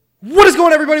What is going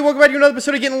on, everybody? Welcome back to another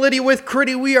episode of Getting Litty with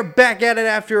Critty. We are back at it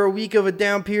after a week of a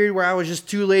down period where I was just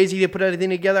too lazy to put anything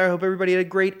together. I hope everybody had a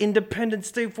great Independence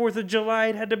Day, 4th of July.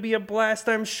 It had to be a blast,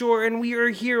 I'm sure. And we are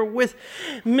here with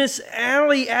Miss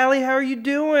Allie. Allie, how are you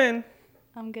doing?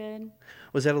 I'm good.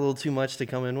 Was that a little too much to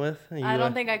come in with? I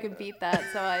don't think I could beat that,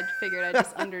 so I figured I'd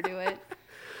just underdo it.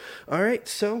 All right,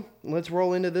 so let's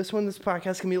roll into this one. This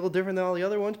podcast can be a little different than all the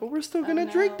other ones, but we're still going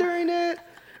to drink during it.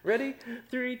 Ready?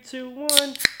 3, 2, 1.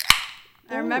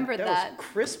 I remember that. That was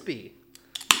crispy.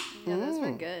 Yeah, those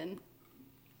were good.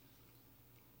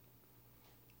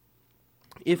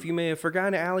 If you may have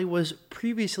forgotten, Allie was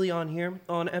previously on here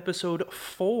on episode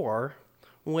 4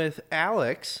 with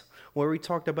Alex, where we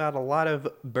talked about a lot of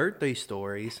birthday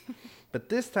stories. But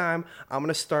this time, I'm going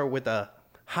to start with a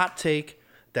hot take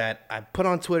that I put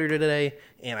on Twitter today,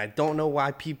 and I don't know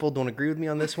why people don't agree with me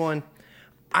on this one.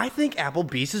 I think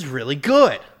Applebee's is really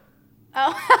good.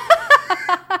 Oh.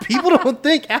 People don't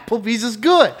think Applebee's is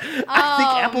good. I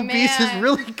think Applebee's is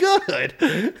really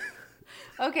good.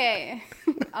 Okay.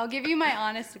 I'll give you my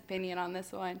honest opinion on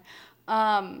this one.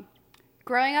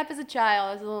 Growing up as a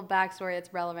child, as a little backstory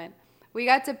that's relevant, we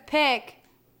got to pick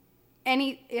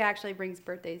it actually brings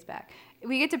birthdays back.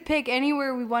 We get to pick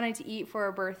anywhere we wanted to eat for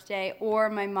our birthday, or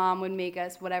my mom would make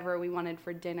us whatever we wanted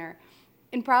for dinner.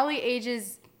 In probably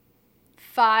ages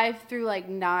 5 through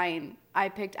 9, I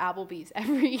picked Applebee's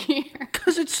every year.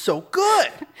 Because it's so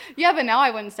good. Yeah, but now I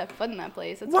wouldn't step foot in that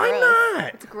place. It's Why gross.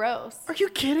 not? It's gross. Are you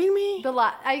kidding me?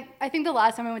 I think the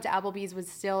last time I went to Applebee's was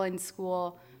still in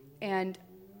school, and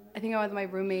I think I went with my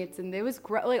roommates, and it was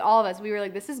all of us. We were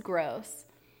like, this is gross.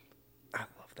 I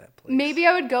love that place. Maybe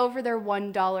I would go for their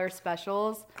 $1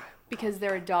 specials because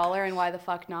they're $1, and why the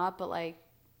fuck not? But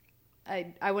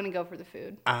I wouldn't go for the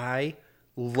food. I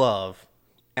love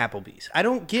Applebee's. I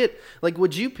don't get,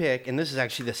 would you pick, and this is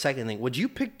actually the second thing, would you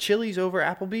pick Chili's over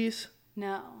Applebee's?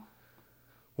 No.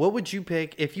 What would you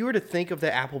pick if you were to think of the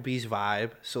Applebee's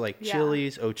vibe? So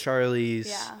Chili's, O'Charlie's,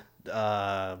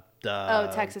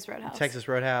 Texas Roadhouse. Texas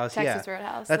Roadhouse.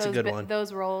 That's a good one.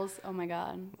 Those rolls, oh my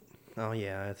God. Oh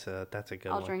yeah, that's a good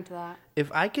one. I'll drink to that.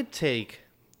 If I could take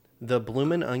the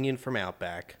Bloomin' Onion from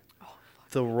Outback,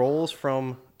 the rolls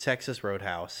from Texas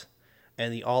Roadhouse,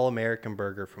 and the All-American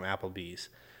Burger from Applebee's,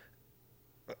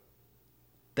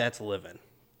 that's living.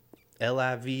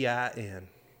 Livin.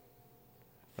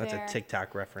 That's Fair. a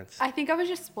TikTok reference. I think I was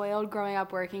just spoiled growing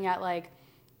up working at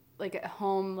at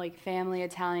home, family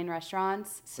Italian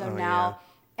restaurants. So now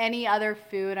any other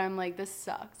food, I'm like, this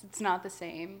sucks. It's not the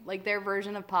same. Their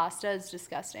version of pasta is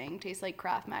disgusting. Tastes like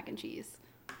Kraft mac and cheese.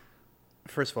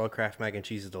 First of all, Kraft mac and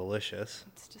cheese is delicious.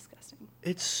 It's disgusting.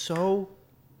 It's so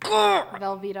good.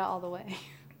 Velveeta all the way.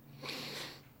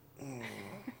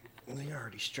 You're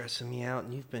already stressing me out,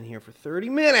 and you've been here for 30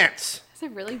 minutes. Has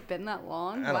it really been that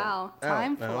long? Wow.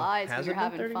 Time flies when you're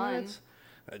having fun. Minutes?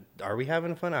 Are we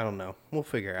having fun? I don't know. We'll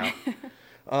figure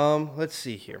out. Let's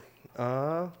see here.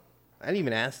 I didn't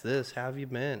even ask this. How have you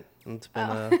been? It's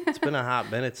been a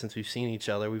hot minute since we've seen each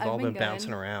other. We've all been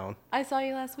bouncing around. I saw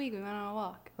you last week. We went on a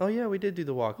walk. Oh, yeah, we did do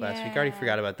the walk last week. I already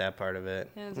forgot about that part of it.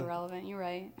 It was irrelevant. You're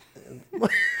right.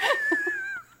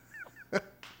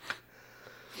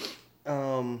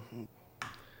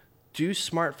 Do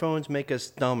smartphones make us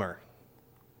dumber?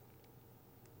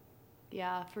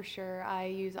 Yeah, for sure. I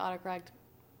use autocorrect,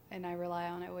 and I rely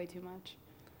on it way too much.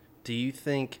 Do you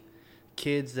think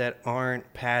kids that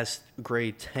aren't past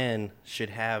grade 10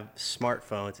 should have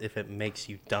smartphones if it makes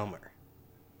you dumber?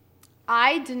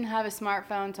 I didn't have a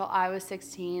smartphone until I was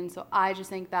 16, so I just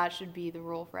think that should be the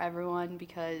rule for everyone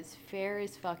because fair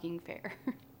is fucking fair.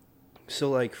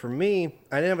 So, for me,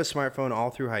 I didn't have a smartphone all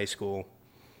through high school.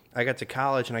 I got to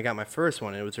college, and I got my first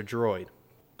one, and it was a Droid.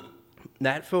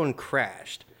 That phone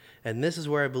crashed, and this is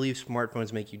where I believe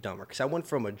smartphones make you dumber, because I went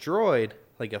from a Droid,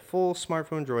 a full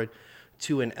smartphone Droid,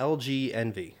 to an LG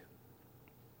Envy.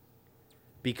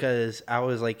 Because I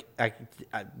was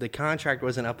the contract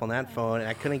wasn't up on that phone, and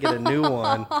I couldn't get a new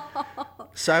one.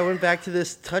 So I went back to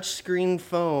this touchscreen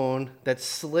phone that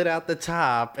slid out the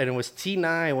top, and it was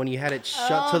T9 when you had it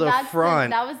shut to the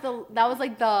front. That was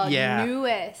the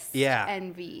newest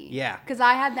Envy. Yeah. Because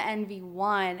I had the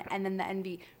NV1 and then the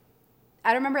Envy.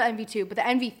 I don't remember the NV2, but the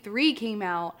NV3 came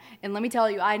out, and let me tell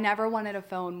you, I never wanted a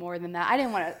phone more than that. I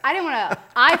didn't want an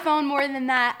iPhone more than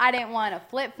that. I didn't want a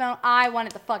flip phone. I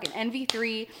wanted the fucking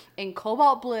NV3 in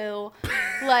cobalt blue,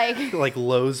 like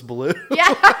Lowe's blue.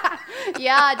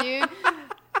 Yeah, dude.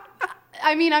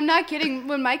 I mean, I'm not kidding.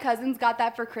 When my cousins got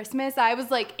that for Christmas, I was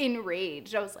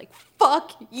enraged. I was like,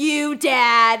 "Fuck you,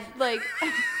 Dad!"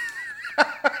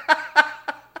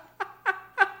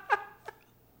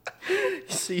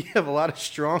 you have a lot of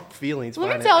strong feelings. Let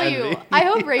me behind tell envy. you, I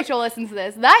hope Rachel listens to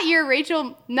this. That year,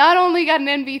 Rachel not only got an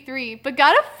NV3, but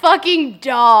got a fucking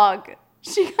dog.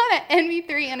 She got an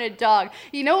NV3 and a dog.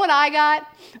 You know what I got?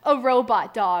 A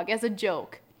robot dog as a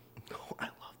joke. Oh, I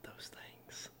love those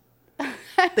things.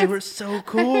 They were so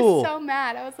cool. I was so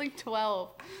mad. I was like 12.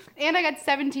 And I got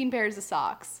 17 pairs of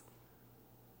socks.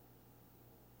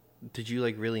 Did you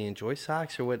like really enjoy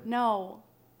socks or what? No.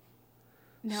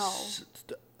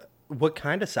 What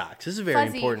kind of socks? This is very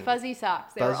important. Fuzzy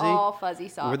socks. They Fuzzy? were all fuzzy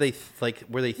socks. Were they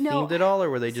themed No. at all, or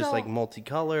were they just So, like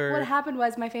multicolored? What happened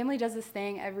was my family does this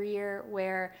thing every year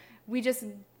where we just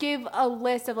give a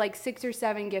list of like 6 or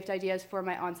 7 gift ideas for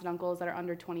my aunts and uncles that are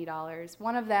under $20.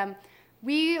 One of them,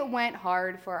 we went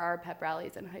hard for our pep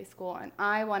rallies in high school, and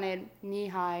I wanted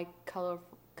knee-high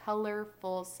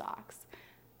colorful socks.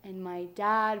 And my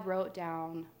dad wrote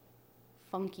down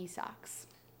funky socks.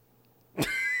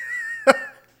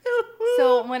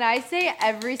 So when I say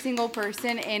every single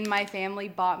person in my family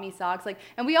bought me socks, like,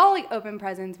 and we all like open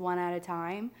presents one at a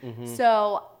time.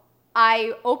 So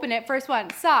I open it, first one,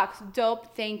 socks,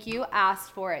 dope, thank you,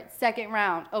 asked for it. Second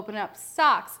round, open up,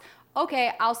 socks.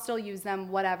 Okay, I'll still use them,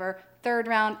 whatever. Third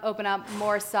round, open up,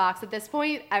 more socks. At this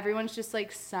point, everyone's just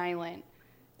like silent.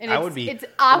 And I would be it's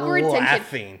awkward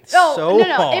laughing tension. Oh, so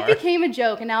no, hard. it became a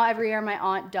joke, and now every year my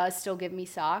aunt does still give me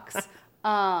socks.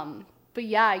 But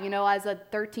yeah, you know, as a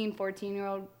 13,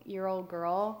 14-year-old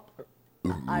girl,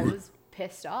 I was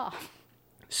pissed off.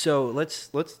 So let's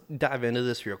dive into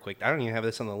this real quick. I don't even have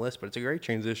this on the list, but it's a great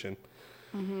transition.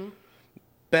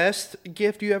 Best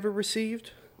gift you ever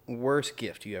received? Worst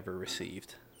gift you ever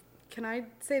received? Can I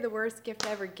say the worst gift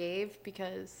I ever gave?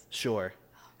 Because, Sure.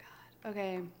 oh God.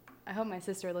 Okay, I hope my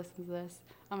sister listens to this.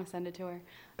 I'm going to send it to her.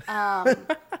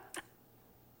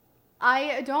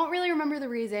 I don't really remember the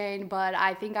reason, but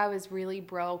I think I was really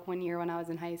broke one year when I was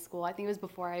in high school. I think it was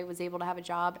before I was able to have a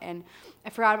job, and I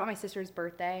forgot about my sister's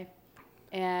birthday.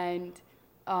 And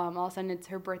all of a sudden, it's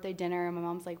her birthday dinner, and my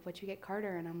mom's like, "What'd you get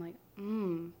Carter?" And I'm like,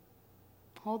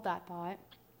 hold that thought.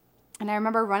 And I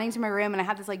remember running to my room, and I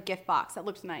had this like gift box that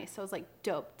looked nice. So I was like,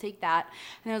 dope, take that.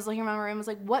 And I was looking around my room, I was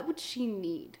like, what would she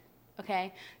need?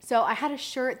 Okay, so I had a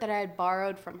shirt that I had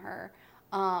borrowed from her.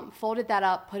 Folded that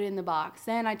up, put it in the box.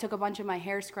 Then I took a bunch of my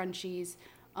hair scrunchies.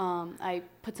 I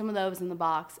put some of those in the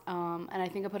box. And I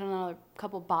think I put another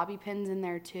couple bobby pins in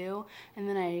there too. And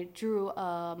then I drew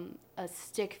a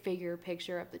stick figure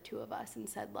picture of the two of us and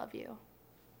said, love you.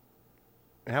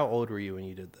 How old were you when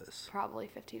you did this? Probably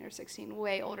 15 or 16.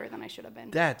 Way older than I should have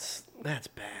been. That's bad.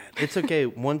 It's okay.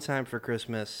 One time for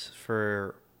Christmas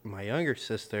for my younger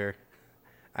sister,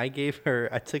 I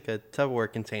took a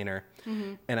Tupperware container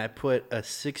and I put a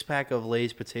 6-pack of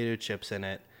Lay's potato chips in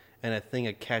it and a thing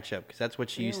of ketchup because that's what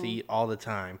she used to eat all the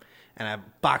time. And I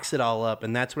boxed it all up,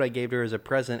 and that's what I gave to her as a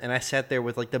present. And I sat there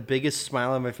with like the biggest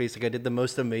smile on my face, like I did the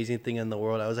most amazing thing in the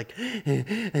world. I was like,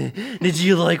 "Did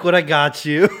you like what I got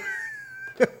you?"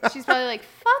 She's probably like,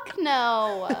 fuck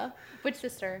no. Which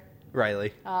sister?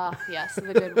 Riley. Yes,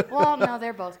 the good. Well, no,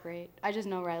 they're both great. I just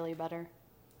know Riley better.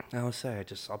 I will say, I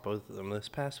just saw both of them this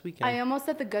past weekend. I almost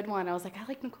said the good one. I was like, I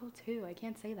like Nicole too. I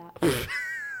can't say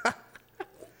that.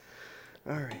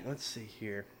 All right, let's see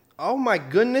here. Oh my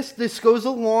goodness, this goes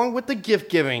along with the gift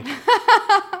giving.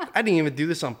 I didn't even do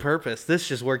this on purpose. This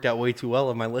just worked out way too well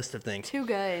on my list of things. Too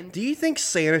good. Do you think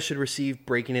Santa should receive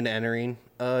breaking and entering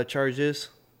charges?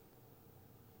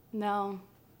 No.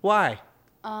 Why?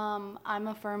 I'm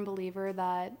a firm believer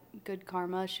that good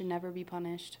karma should never be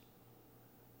punished.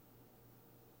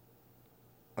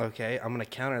 Okay, I'm going to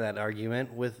counter that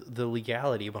argument with the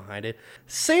legality behind it.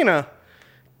 Santa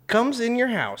comes in your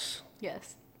house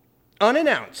Yes.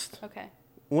 unannounced Okay.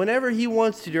 whenever he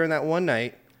wants to during that one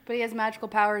night. But he has magical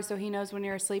powers, so he knows when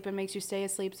you're asleep and makes you stay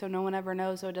asleep, so no one ever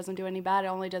knows, so it doesn't do any bad. It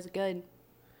only does good.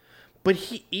 But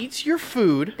he eats your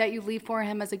food, That you leave for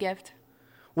him as a gift.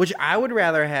 which I would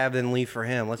rather have than leave for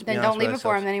him. Let's be Then honest don't leave with it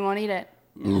for him, ourselves. then he won't eat it.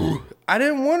 I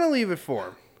didn't want to leave it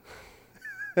for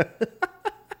him.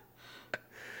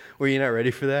 Were you not ready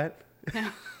for that?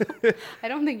 No. I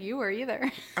don't think you were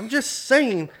either. I'm just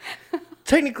saying,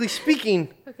 technically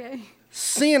speaking, Okay.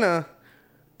 Santa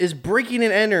is breaking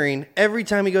and entering every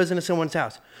time he goes into someone's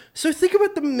house. So think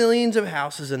about the millions of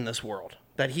houses in this world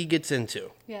that he gets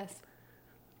into. Yes.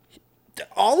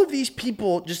 All of these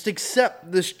people just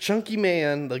accept this chunky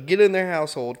man, they'll get in their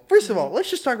household. First of all, let's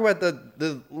just talk about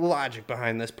the logic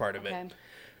behind this part of it.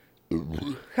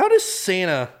 Okay. How does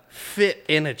Santa fit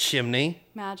in a chimney?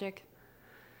 Magic.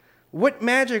 What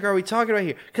magic are we talking about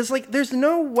here? Because like, there's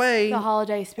no way. The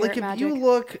holiday spirit Like if magic.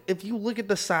 you look at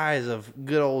the size of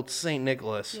good old Saint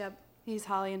Nicholas, Yep. He's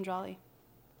holly and jolly.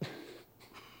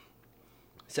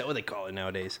 Is that what they call it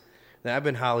nowadays? Now, I've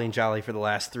been holly and jolly for the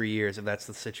last 3 years, if that's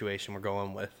the situation we're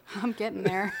going with. I'm getting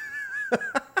there.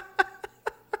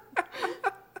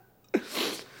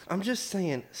 I'm just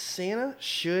saying, Santa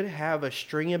should have a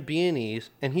string of B&Es,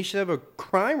 and he should have a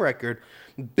crime record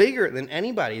bigger than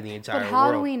anybody in the entire But world.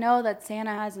 how do we know that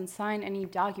Santa hasn't signed any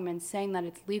documents saying that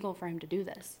it's legal for him to do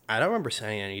this? I don't remember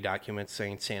signing any documents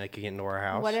saying Santa could get into our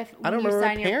house. What if I don't when you remember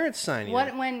sign my your- parents signing What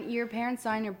it. when your parents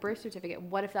sign your birth certificate?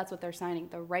 What if that's what they're signing?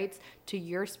 The rights to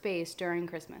your space during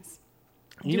Christmas.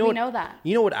 Do we what, know that?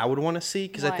 You know what I would want to see?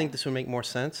 Because I What? think this would make more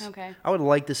sense. Okay. I would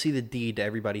like to see the deed to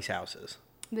everybody's houses.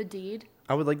 The deed?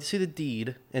 I would like to see the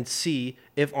deed and see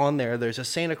if on there's a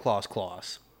Santa Claus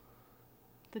clause.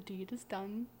 The deed is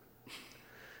done.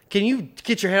 Can you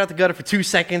get your head out the gutter for 2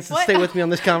 seconds and What? stay with me on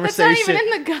this That's not conversation?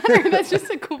 even in the gutter. That's just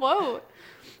a quote.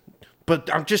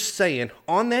 But I'm just saying,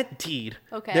 on that deed,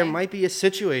 Okay. there might be a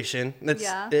situation that's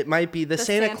Yeah. it might be the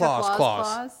Santa Claus clause.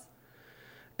 clause.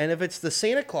 And if it's the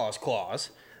Santa Claus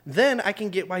clause, then I can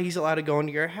get why he's allowed to go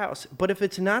into your house. But if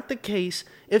it's not the case,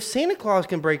 if Santa Claus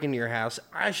can break into your house,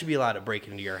 I should be allowed to break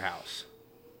into your house.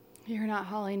 You're not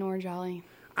holly nor jolly.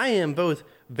 I am both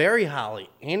very holly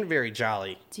and very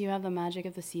jolly. Do you have the magic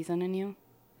of the season in you?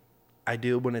 I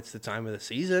do when it's the time of the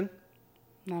season.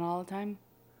 Not all the time.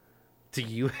 Do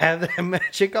you have that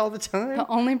magic all the time? The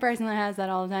only person that has that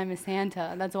all the time is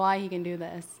Santa. That's why he can do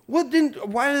this. Well, then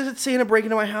why does it Santa break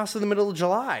into my house in the middle of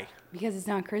July? Because it's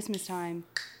not Christmas time.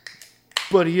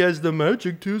 But he has the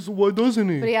magic too, so why doesn't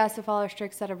he? But he has to follow a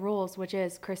strict set of rules, which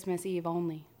is Christmas Eve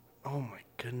only. Oh my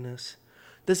goodness.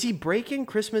 Does he break in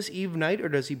Christmas Eve night or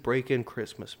does he break in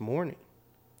Christmas morning?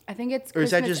 I think it's Or is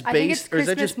Christmas. that just I think it's based- or is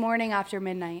that Christmas just- morning after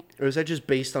midnight. Or is that just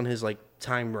based on his like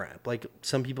time ramp? Like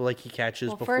some people like he catches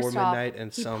Well, before first midnight off,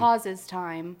 and he some pauses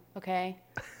time. Okay.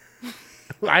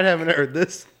 I haven't heard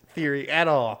this theory at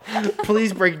all.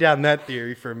 Please break down that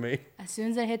theory for me. As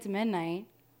soon as it hits midnight,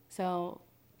 so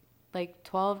like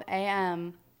 12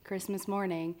 a.m. Christmas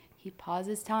morning, he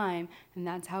pauses time, and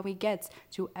that's how he gets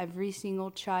to every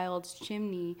single child's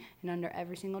chimney and under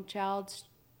every single child's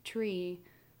tree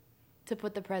to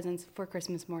put the presents for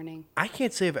Christmas morning. I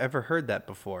can't say I've ever heard that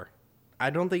before. I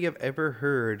don't think I've ever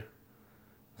heard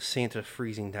Santa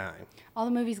freezing time. All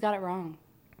the movies got it wrong.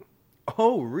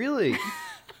 Oh, really?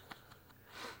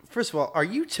 First of all, are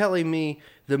you telling me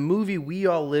the movie We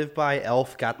All Live By,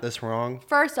 Elf, got this wrong?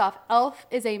 First off, Elf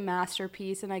is a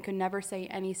masterpiece, and I could never say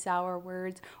any sour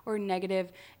words or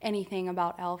negative anything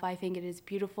about Elf. I think it is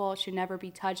beautiful. It should never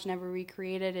be touched, never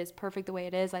recreated. It is perfect the way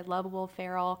it is. I love Will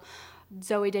Ferrell.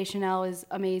 Zoe Deschanel is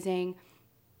amazing.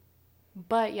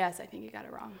 But yes, I think you got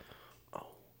it wrong.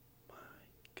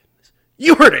 Goodness.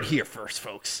 You heard it here first,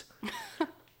 folks.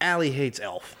 Allie hates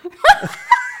Elf.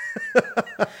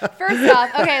 First off,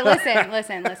 okay,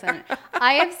 listen.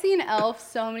 I have seen Elf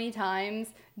so many times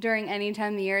during any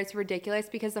time of the year. It's ridiculous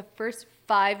because the first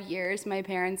 5 years my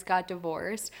parents got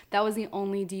divorced, that was the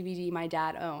only DVD my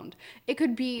dad owned. It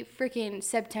could be freaking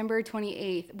September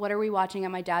 28th. What are we watching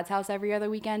at my dad's house every other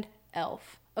weekend?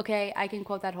 Elf. Okay, I can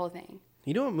quote that whole thing.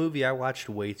 You know what movie I watched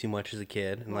way too much as a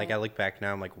kid? And like What? I look back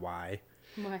now, I'm like, why?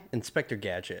 What? Inspector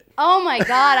Gadget. Oh my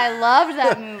god, I loved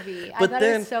that movie. I But thought it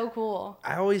then- was so cool.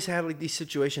 I always had like these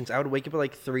situations. I would wake up at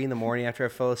like 3 a.m. after I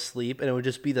fell asleep, and it would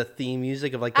just be the theme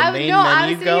music of like the main I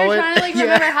menu was sitting here going. trying to like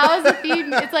remember how is the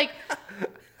theme. It's like,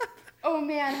 oh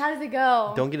man, how does it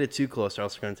go? Don't get it too close, or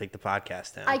else we're gonna take the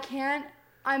podcast down. I can't.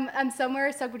 I'm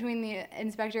somewhere stuck between the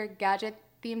Inspector Gadget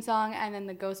theme song and then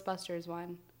the Ghostbusters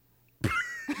one.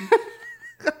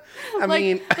 I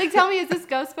mean, like tell me, is this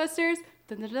Ghostbusters?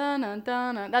 Dun, dun, dun, dun,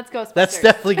 dun, dun. That's Ghostbusters. that's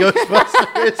definitely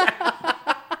Ghostbusters.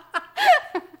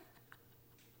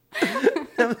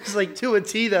 That was like to a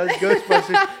T. That was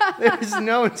Ghostbusters. There was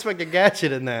no Inspector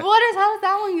Gadget in that. How does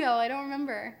that one go? I don't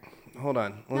remember. Hold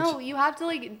on. No, you have to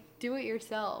like do it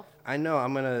yourself. I know.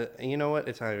 I'm gonna. You know what?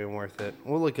 It's not even worth it.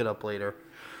 We'll look it up later.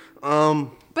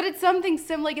 But it's something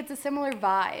like it's a similar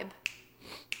vibe.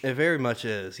 It very much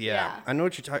is. Yeah. Yeah. I know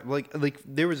what you're talking. Like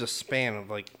there was a span of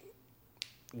like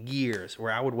years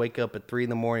where I would wake up at 3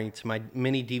 a.m. to my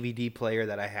mini DVD player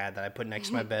that I had that I put next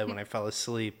to my bed when I fell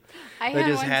asleep. I had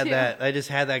just one had too. that. I just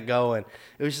had that going.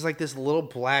 It was just like this little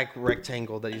black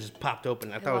rectangle that you just popped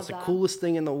open. I thought it was love the that. coolest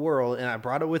thing in the world, and I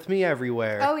brought it with me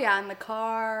everywhere. Oh yeah, in the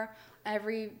car,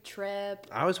 every trip.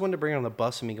 I always wanted to bring it on the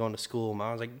bus and me going to school.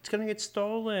 Mom was like, "It's gonna get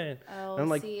stolen." Oh, and I'm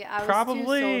like, see, I was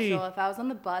probably. too social. If I was on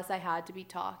the bus, I had to be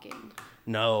talking.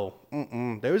 No.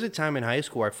 There was a time in high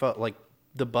school where I felt like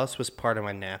the bus was part of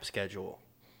my nap schedule.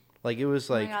 Like it was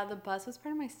Oh like, my god, the bus was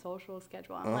part of my social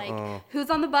schedule. I'm like, who's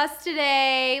on the bus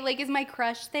today? Like, is my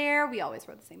crush there? We always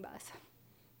rode the same bus.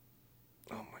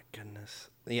 oh my Goodness.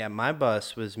 Yeah, my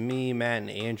bus was me, Matt, and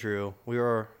Andrew.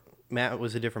 Matt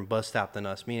was a different bus stop than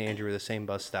us. Me and Andrew were the same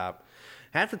bus stop.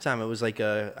 Half the time it was like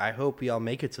I hope we all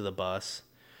make it to the bus.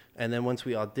 And then once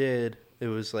we all did, it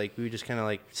was like we just kind of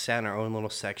like sat in our own little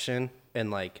section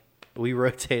and like we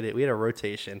rotated. We had a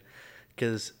rotation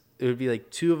because it would be like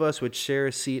two of us would share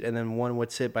a seat and then one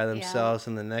would sit by themselves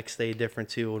and the next day different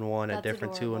two and one, a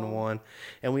different two and one.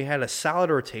 And we had a solid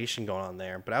rotation going on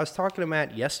there. But I was talking to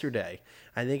Matt yesterday.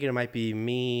 I think it might be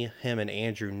me, him, and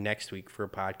Andrew next week for a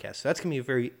podcast. So that's going to be a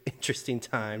very interesting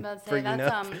time. That's for,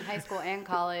 high school and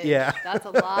college. Yeah. That's a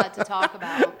lot to talk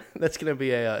about. That's going to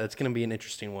be an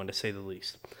interesting one to say the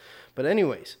least. But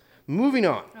anyways, moving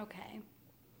on. Okay.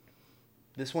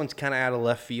 This one's kind of out of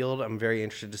left field. I'm very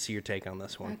interested to see your take on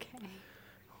this one. Okay.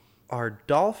 Are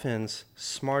dolphins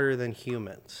smarter than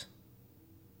humans?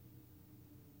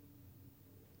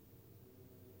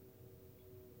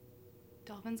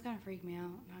 Dolphins kind of freak me out,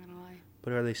 I'm not gonna lie.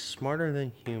 But are they smarter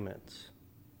than humans?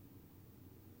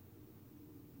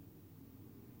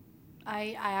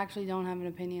 I actually don't have an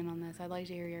opinion on this. I'd like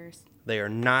to hear yours. They are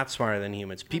not smarter than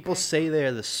humans. People Okay. say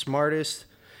they're the smartest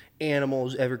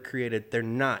animals ever created. They're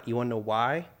not. You want to know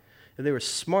why? If they were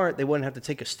smart, they wouldn't have to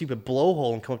take a stupid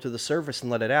blowhole and come up to the surface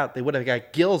and let it out. They would have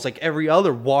got gills like every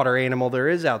other water animal there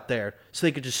is out there. So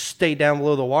they could just stay down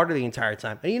below the water the entire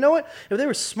time. And you know what? If they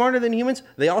were smarter than humans,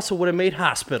 they also would have made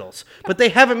hospitals. But they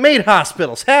haven't made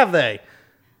hospitals, have they?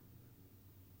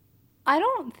 I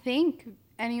don't think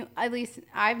at least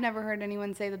I've never heard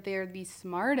anyone say that they're the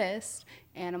smartest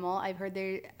animal. I've heard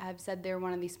have said they're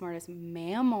one of the smartest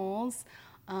mammals.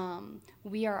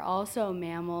 We are also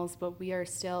mammals, but we are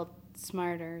still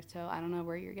smarter. So I don't know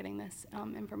where you're getting this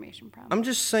information from. I'm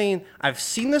just saying, I've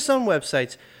seen this on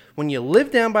websites. When you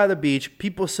live down by the beach,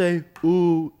 people say,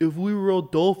 "Ooh, if we were all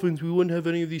dolphins, we wouldn't have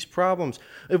any of these problems."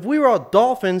 If we were all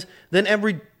dolphins, then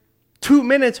every 2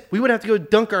 minutes, we would have to go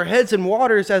dunk our heads in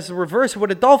waters as the reverse of what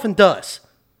a dolphin does.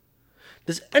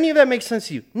 Does any of that make sense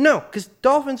to you? No, because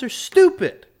dolphins are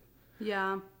stupid.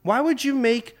 Yeah. Why would you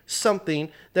make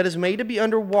something that is made to be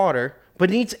underwater but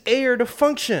needs air to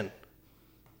function?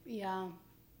 Yeah.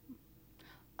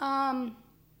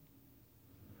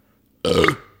 To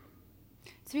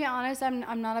be honest,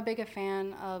 I'm not a big a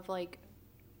fan of like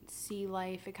sea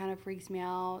life. It kind of freaks me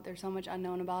out. There's so much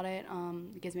unknown about it.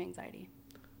 It gives me anxiety.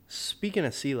 Speaking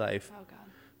of sea life, Oh God.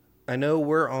 I know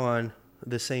we're on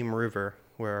the same river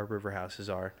where our river houses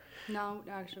are. No,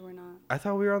 actually we're not. I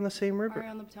thought we were on the same Are river. we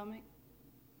on the Potomac?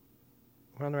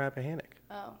 We're on the Rappahannock.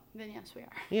 Oh, then yes, we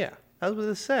are. Yeah, I was going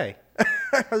to say.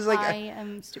 I was like, I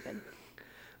am stupid.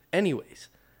 anyways,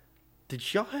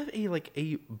 did y'all have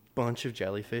a bunch of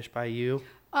jellyfish by you?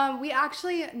 We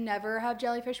actually never have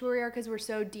jellyfish where we are because we're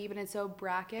so deep and it's so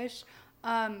brackish.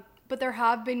 But there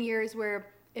have been years where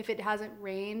if it hasn't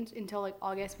rained until like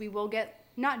August, we will get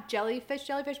not jellyfish,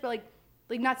 but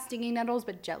like not stinging nettles,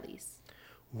 but jellies.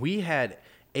 We had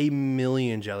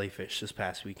 1,000,000 jellyfish this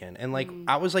past weekend. And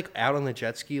I was out on the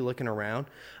jet ski looking around.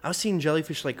 I was seeing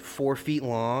jellyfish 4 feet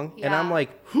long. And I'm Yeah.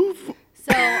 like, who?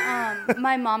 So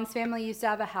my mom's family used to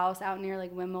have a house out near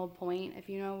Windmill Point, if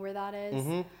you know where that is.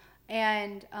 Mm-hmm.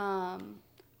 And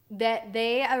that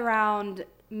they around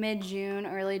mid-June,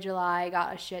 early July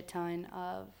got a shit ton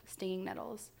of stinging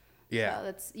nettles.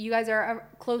 Yeah. So you guys are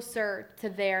closer to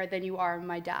there than you are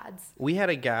my dad's. We had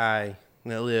a guy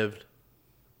that lived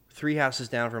 3 houses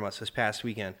down from us this past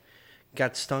weekend.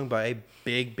 Got stung by a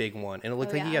big, big one. And it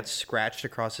looked Oh, like he yeah. got scratched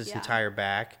across his Yeah. entire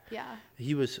back. Yeah.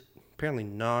 He was apparently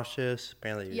nauseous.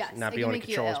 Apparently he was Yes, not it being can able to make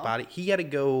you control his ill. body. He had to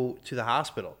go to the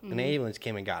hospital. Mm-hmm. An ambulance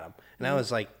came and got him. And I was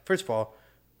like, first of all,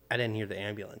 I didn't hear the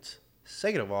ambulance.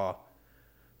 Second of all,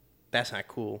 that's not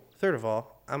cool. Third of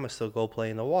all, I'm going to still go play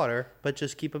in the water, but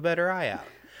just keep a better eye out.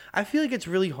 I feel like it's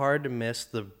really hard to miss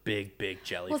the big, big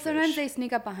jellyfish. Well, sometimes they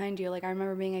sneak up behind you. I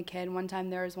remember being a kid. One time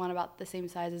there was one about the same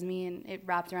size as me, and it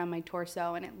wrapped around my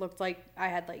torso, and it looked like I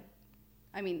had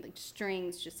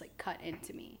strings just cut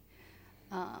into me.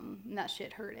 And that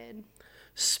shit hurted.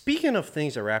 Speaking of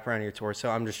things that wrap around your torso,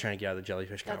 I'm just trying to get out of the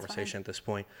jellyfish That's conversation fine. at this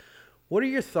point. What are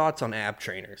your thoughts on ab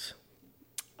trainers?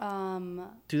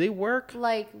 Do they work?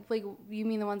 Like you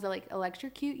mean the ones that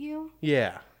electrocute you?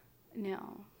 Yeah.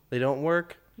 No, They don't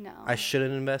work? no, I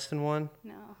shouldn't invest in one?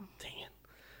 no. Dang it.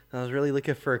 I was really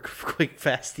looking for a quick,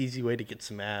 fast, easy way to get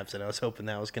some abs, and I was hoping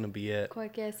that was going to be it.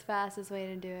 Quickest, fastest way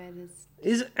to do it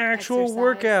Is actual exercise.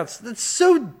 workouts. That's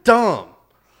so dumb.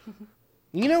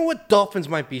 You know what? Dolphins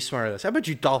might be smarter than this. I bet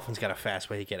you dolphins got a fast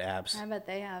way to get abs. I bet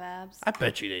they have abs. I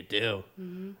bet you they do.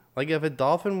 If a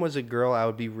dolphin was a girl, I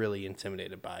would be really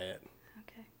intimidated by it.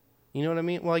 Okay. You know what I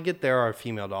mean? Well, I get there are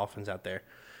female dolphins out there.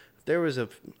 there was a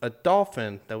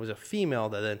dolphin that was a female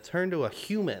that then turned to a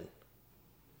human,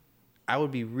 I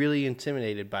would be really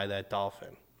intimidated by that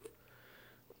dolphin.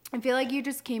 I feel like you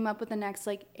just came up with the next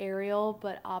like Ariel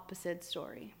but opposite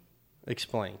story.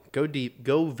 Explain. Go deep.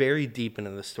 Go very deep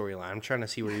into the storyline. I'm trying to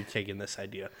see where you're taking this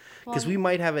idea. Because we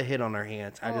might have a hit on our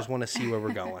hands. I just want to see where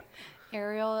we're going.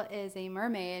 Ariel is a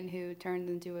mermaid who turns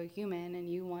into a human,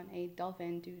 and you want a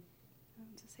dolphin to... Oh,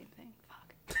 it's the same thing.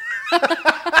 Fuck.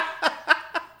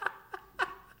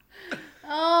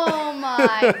 Oh,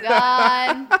 my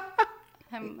God.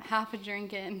 I'm half a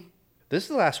drink in. This is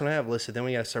the last one I have listed. Then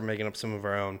we got to start making up some of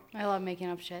our own. I love making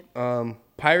up shit.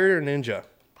 Pirate or ninja?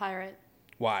 Pirate.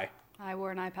 Why? I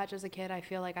wore an eye patch as a kid. I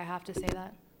feel like I have to say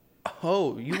that.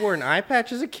 Oh, you wore an eye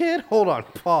patch as a kid? Hold on,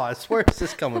 pause. Where is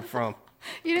this coming from?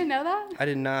 You didn't know that? I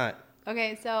did not.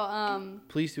 Okay, so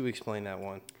Please do explain that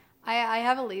one. I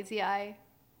have a lazy eye,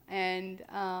 and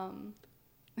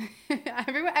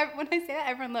everyone, when I say that,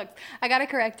 everyone looks. I got to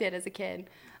correct it as a kid.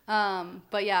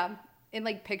 But yeah, in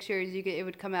like pictures, it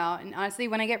would come out, and honestly,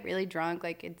 when I get really drunk,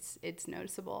 like it's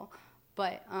noticeable.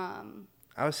 But I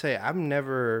would say I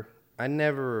never.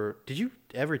 Did you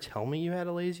ever tell me you had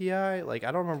a lazy eye? Like,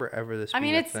 I don't remember ever this. I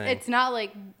mean, it's not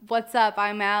like, what's up?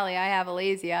 I'm Allie. I have a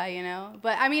lazy eye, you know.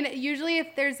 But I mean, usually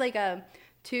if there's like a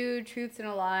 2 truths and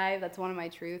a lie, that's one of my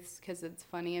truths because it's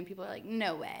funny and people are like,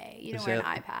 no way, you don't wear an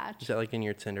eye patch. Is that like in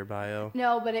your Tinder bio?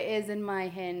 No, but it is in my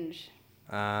Hinge.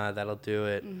 That'll do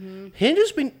it. Mm-hmm. Hinge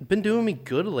has been doing me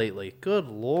good lately. Good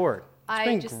Lord. It's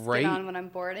been just great. get on when I'm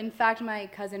bored. In fact, my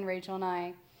cousin Rachel and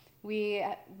I, we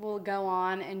will go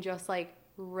on and just like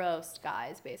roast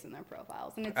guys based on their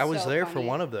profiles, and I was so there funny. for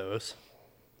one of those.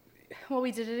 Well,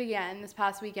 we did it again this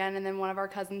past weekend, and then one of our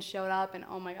cousins showed up, and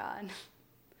oh my God,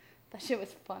 that shit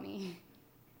was funny.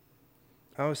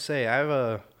 I would say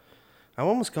I've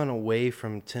almost gone away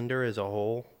from Tinder as a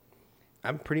whole.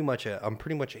 I'm pretty much a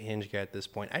Hinge guy at this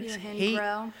point. I just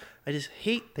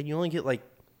hate that you only get like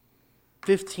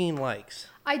 15 likes.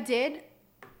 I did.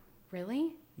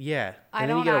 Really? Yeah. I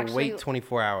And then you don't gotta wait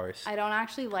 24 hours. I don't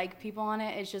actually like people on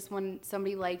it. It's just when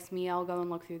somebody likes me, I'll go and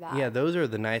look through that. Yeah, those are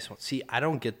the nice ones. See, I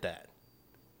don't get that.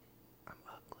 I'm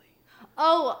ugly.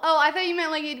 Oh, I thought you meant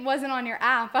like it wasn't on your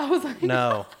app. I was like,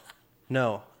 No,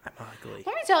 I'm ugly.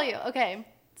 Let me tell you. Okay,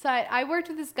 so I worked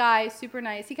with this guy, super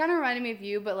nice. He kind of reminded me of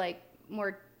you, but like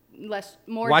more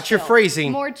Watch chill. your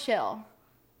phrasing. More chill.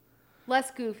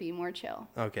 Less goofy, more chill.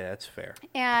 Okay, that's fair.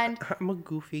 And I'm a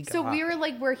goofy guy. so we were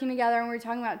like working together and we were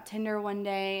talking about Tinder one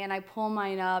day, and I pull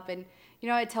mine up, and you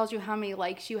know, it tells you how many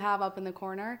likes you have up in the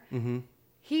corner. Mm-hmm.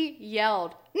 He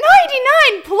yelled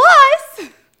 99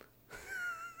 plus,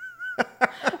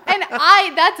 and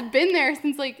that's been there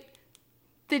since like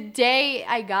the day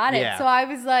I got it. Yeah. So I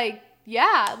was like,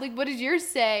 yeah, like what did yours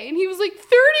say? And he was like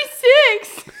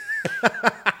 36.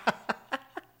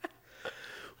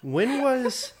 When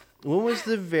was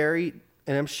the very,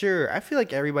 and I'm sure, I feel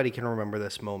like everybody can remember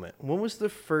this moment. When was the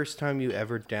first time you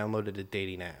ever downloaded a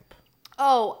dating app?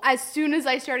 Oh, as soon as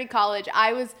I started college,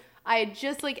 I had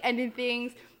just like ended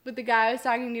things with the guy I was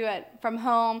talking to from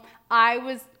home. I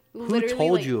was literally Who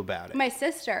told you about it? My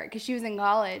sister, because she was in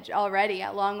college already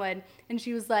at Longwood, and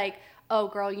she was like, oh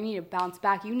girl, you need to bounce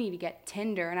back. You need to get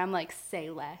Tinder. And I'm like,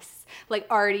 say less. Like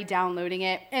already downloading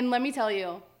it. And let me tell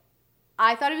you,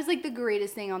 I thought it was like the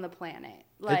greatest thing on the planet.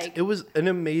 Like it was an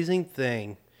amazing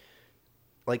thing.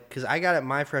 Like, because I got it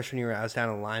my freshman year, I was down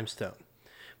in Limestone.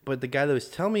 But the guy that was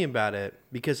telling me about it,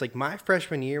 because like my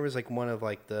freshman year was like one of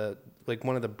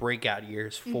the breakout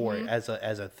years for it as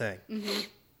a thing.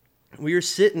 Mm-hmm. We were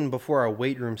sitting before our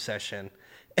weight room session,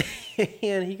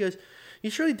 and he goes, "You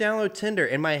should really download Tinder."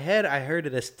 In my head, I heard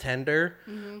it as Tinder.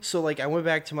 Mm-hmm. So like I went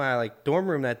back to my like dorm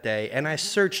room that day and I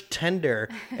searched Tinder,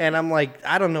 and I'm like,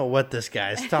 I don't know what this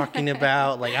guy's talking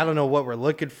about. Like, I don't know what we're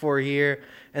looking for here.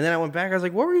 And then I went back. I was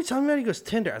like, what were you telling me about? He goes,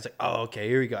 Tinder. I was like, oh, okay,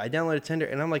 here we go. I downloaded Tinder,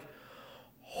 and I'm like,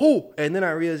 oh. And then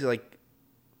I realized like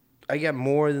I got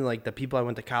more than like the people I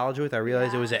went to college with. I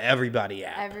realized it was an everybody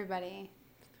app. Everybody.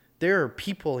 There are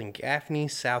people in Gaffney,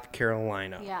 South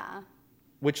Carolina. Yeah.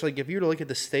 Which, like, if you were to look at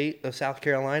the state of South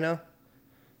Carolina,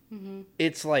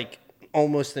 it's, like,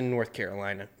 almost in North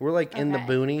Carolina. We're, like, in the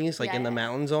boonies, like, in the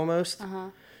mountains almost. Uh-huh.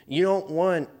 You don't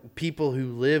want people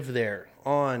who live there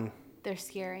on... They're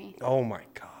scary. Oh, my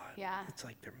God. Yeah. It's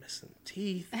like they're missing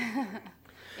teeth.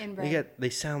 Inbred.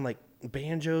 They sound like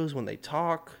banjos when they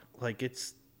talk. Like,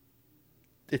 it's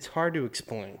hard to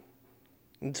explain.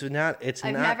 I've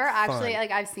never actually, fun.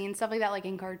 like, I've seen stuff like that, like,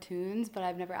 in cartoons, but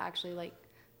I've never actually, like,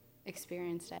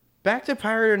 experienced it. Back to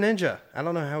Pirate or Ninja. I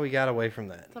don't know how we got away from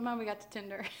that. Somehow we got to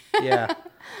Tinder. Yeah.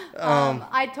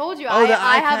 I told you, the I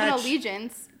eye have an patch.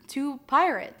 allegiance two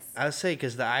pirates. I would say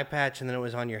because the eye patch, and then it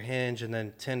was on your Hinge, and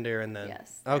then Tinder, and then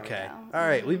Yes, there we okay, go. all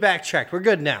right, we backtracked. We're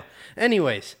good now.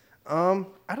 Anyways, I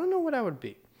don't know what I would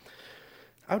be.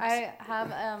 I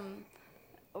have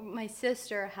my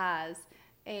sister has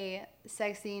a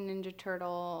sexy Ninja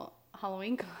Turtle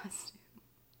Halloween costume.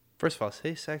 First of all,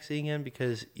 say sexy again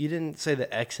because you didn't say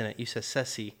the X in it. You said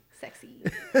sexy. Sexy.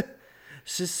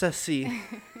 She's sexy.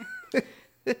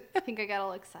 I think I got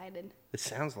all excited. It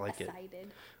sounds like it.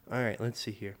 Excited. All right, let's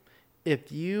see here.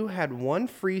 If you had one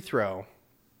free throw,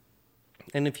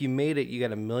 and if you made it, you got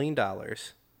 $1 million.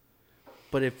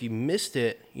 But if you missed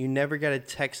it, you never got a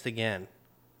text again.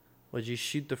 Would you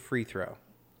shoot the free throw?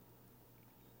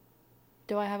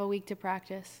 Do I have a week to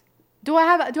practice? Do I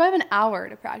have an hour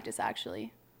to practice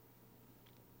actually?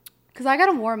 Because I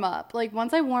gotta warm up. Like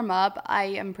once I warm up, I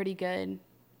am pretty good,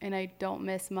 and I don't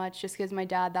miss much. Just because my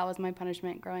dad, that was my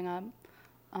punishment growing up.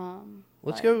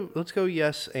 Let's go.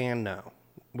 Yes and no.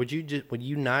 Would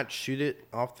you not shoot it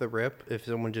off the rip if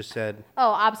someone just said?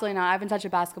 Oh, absolutely not. I haven't touched a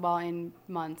basketball in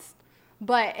months.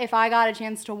 But if I got a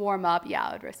chance to warm up, yeah,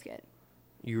 I would risk it.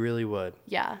 You really would.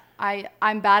 Yeah,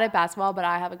 I'm bad at basketball, but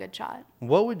I have a good shot.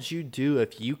 What would you do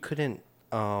if you couldn't?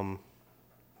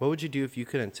 What would you do if you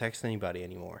couldn't text anybody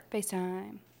anymore?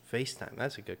 FaceTime. FaceTime.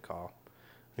 That's a good call.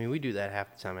 I mean, we do that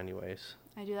half the time, anyways.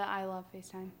 I do that. I love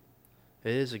FaceTime.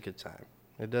 It is a good time.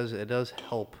 It does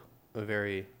help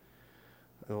a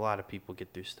lot of people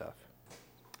get through stuff.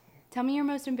 Tell me your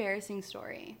most embarrassing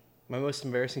story. My most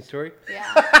embarrassing story?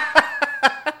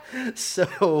 Yeah.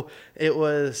 So it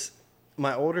was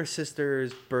my older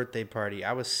sister's birthday party.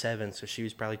 I was 7, so she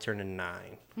was probably turning 9.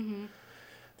 Mm-hmm.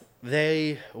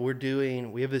 We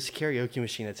have this karaoke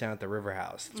machine that's down at the River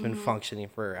House. It's been functioning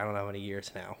for I don't know how many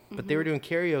years now. But they were doing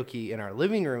karaoke in our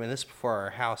living room, and this before our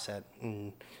house at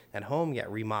home got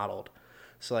remodeled.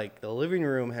 So like the living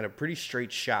room had a pretty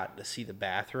straight shot to see the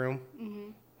bathroom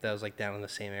that was like down in the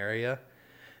same area.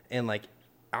 And like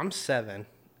I'm 7,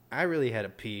 I really had to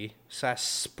pee, so I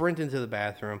sprinted into the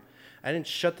bathroom. I didn't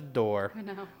shut the door. I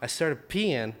know. I started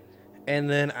peeing, and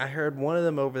then I heard one of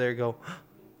them over there go,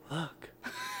 "Look."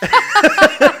 And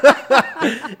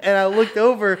I looked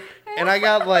over, and I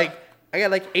got like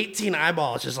 18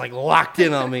 eyeballs just like locked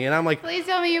in on me, and I'm like, Please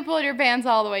tell me you pulled your pants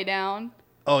all the way down.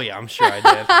 "Oh yeah, I'm sure I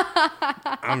did.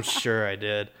 I'm sure I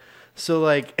did." So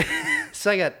like,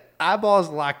 so I got eyeballs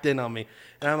locked in on me,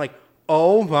 and I'm like,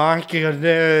 "Oh my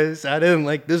goodness, I didn't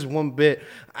like this one bit."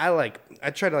 I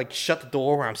tried to like shut the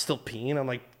door where I'm still peeing. I'm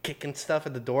like kicking stuff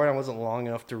at the door, and I wasn't long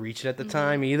enough to reach it at the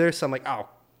time either. So I'm like, "Oh,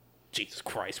 Jesus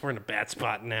Christ, we're in a bad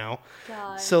spot now."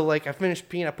 God. So like I finished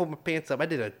peeing, I pulled my pants up, I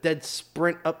did a dead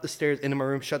sprint up the stairs into my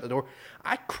room, shut the door.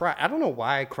 I cried. I don't know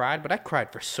why I cried, but I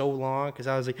cried for so long because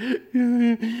I was like, I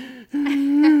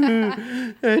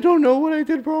don't know what I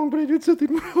did wrong, but I did something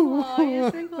wrong. Oh, you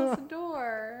just didn't close the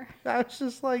door. I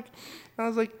was like,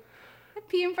 I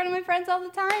pee in front of my friends all the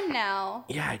time now.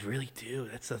 yeah, I really do.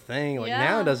 That's the thing. Like Yeah.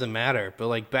 now it doesn't matter, but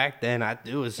like back then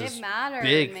it was this mattered,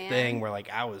 big man. thing where like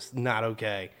I was not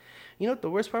okay. You know what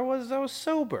the worst part was? Is I was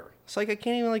sober. It's like I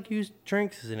can't even like use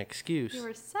drinks as an excuse. You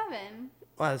were 7,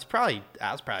 Well, I was probably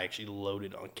actually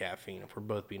loaded on caffeine, if we're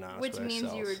both being honest which with means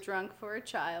ourselves. you were drunk for a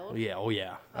child. Yeah, oh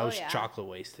yeah. I Oh, was yeah. chocolate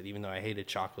wasted, even though I hated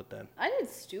chocolate then. I did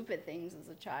stupid things as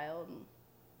a child.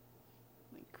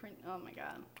 Like, oh my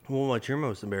God. Well, what's your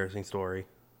most embarrassing story?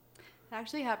 It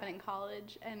actually happened in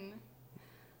college, and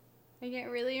I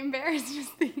get really embarrassed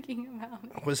just thinking about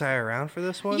it. Was I around for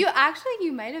this one? You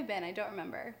might have been. I don't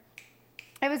remember.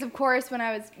 It was, of course, when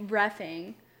I was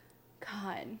reffing.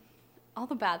 God, all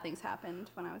the bad things happened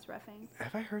when I was reffing.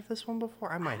 Have I heard this one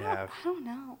before? I might have. I don't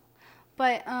know.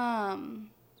 But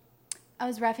I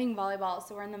was reffing volleyball,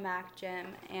 so we're in the MAC gym,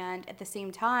 and at the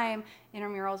same time,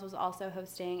 Intramurals was also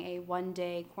hosting a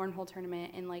one-day cornhole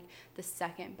tournament in like the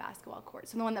second basketball court,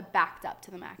 so the one that backed up to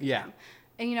the MAC Yeah. gym.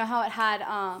 And you know how it had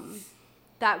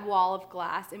that wall of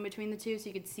glass in between the two, so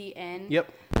you could see in.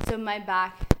 Yep. So my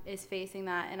back is facing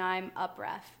that, and I'm up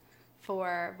ref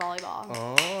for volleyball.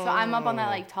 Oh. So I'm up on that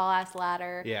like tall ass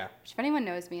ladder. Yeah. Which, if anyone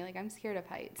knows me, like I'm scared of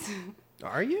heights.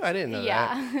 Are you? I didn't know that.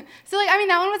 Yeah. So like I mean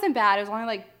that one wasn't bad. It was only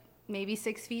like maybe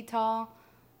 6 feet tall.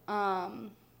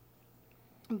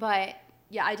 But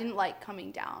yeah, I didn't like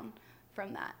coming down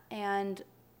from that. And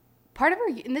part of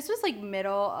and this was like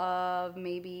middle of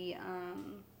maybe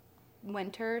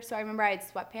winter. So I remember I had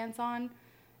sweatpants on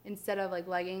instead of like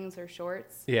leggings or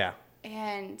shorts. Yeah.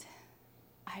 And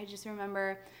I just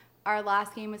remember our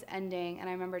last game was ending, and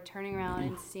I remember turning around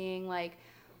and seeing like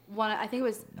I think it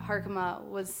was Harkema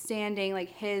was standing like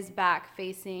his back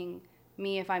facing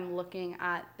me if I'm looking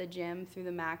at the gym through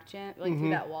the MAC gym, like through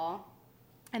that wall.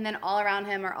 And then all around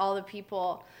him are all the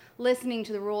people listening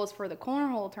to the rules for the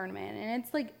cornhole tournament. And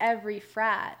it's like every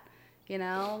frat, you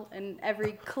know, and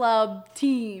every club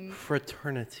team.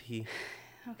 Fraternity.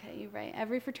 Okay, you're right.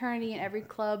 Every fraternity and every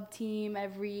club team,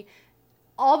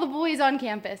 all the boys on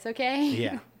campus, okay?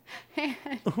 Yeah.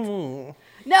 No,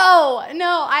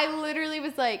 I literally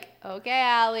was like, okay,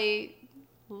 Allie,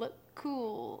 look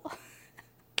cool.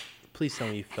 Please tell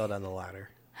me you fell down the ladder.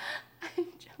 I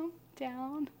jumped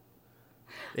down.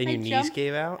 And your knees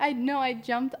gave out? I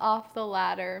jumped off the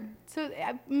ladder. So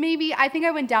maybe, I think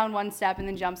I went down one step and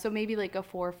then jumped. So maybe like a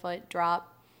 4-foot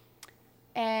drop.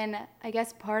 And I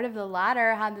guess part of the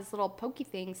ladder had this little pokey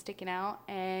thing sticking out.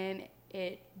 And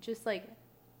it just like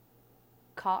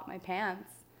caught my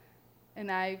pants. And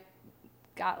I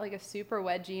got like a super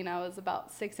wedgie and I was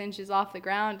about 6 inches off the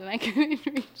ground and I couldn't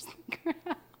reach the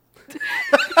ground.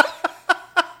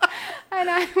 And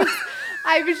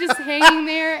I was just hanging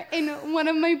there, and one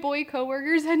of my boy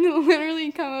coworkers had to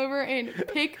literally come over and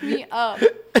pick me up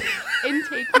and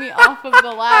take me off of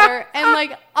the ladder. And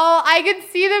like, I could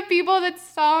see the people that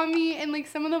saw me, and like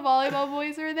some of the volleyball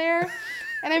boys were there.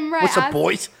 And I remember What's up,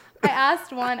 boys? I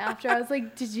asked one after, I was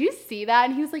like, "Did you see that?"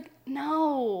 And he was like,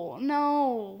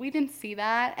 No, we didn't see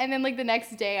that. And then like the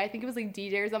next day, I think it was like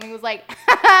DJ or something, was like,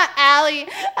 "Allie,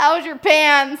 how was your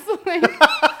pants?" Like.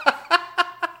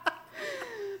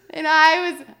 And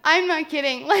I'm not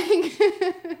kidding.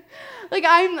 Like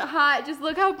I'm hot. Just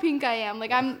look how pink I am.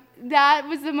 That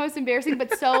was the most embarrassing,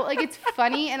 but so, like, it's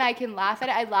funny and I can laugh at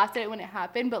it. I laughed at it when it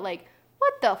happened, but like,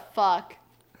 what the fuck?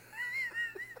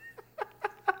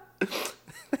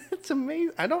 That's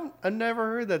amazing. I've never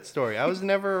heard that story. I was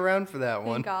never around for that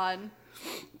one. Thank God.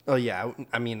 Oh, yeah.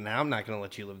 I mean, now I'm not going to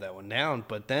let you live that one down,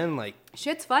 but then, like.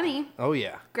 Shit's funny. Oh,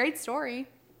 yeah. Great story.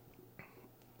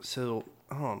 So,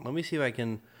 hold on. Let me see if I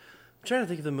can. I'm trying to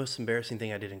think of the most embarrassing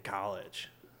thing I did in college.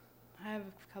 I have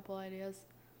a couple ideas.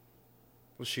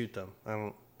 We'll shoot them.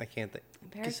 I can't think.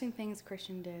 Embarrassing things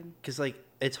Christian did. Because, like,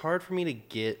 it's hard for me to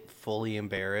get fully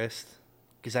embarrassed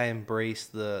because I embrace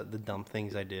the dumb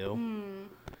things I do.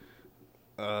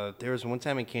 There was one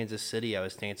time in Kansas City I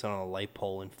was dancing on a light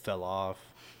pole and fell off.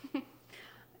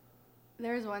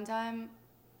 There was one time.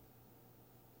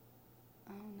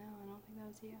 Oh, no, I don't think that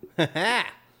was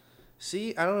you.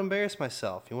 See, I don't embarrass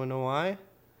myself. You want to know why?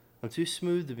 I'm too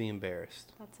smooth to be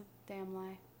embarrassed. That's a damn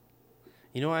lie.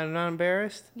 You know why I'm not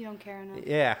embarrassed? You don't care enough.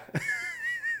 Yeah.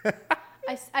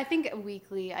 I think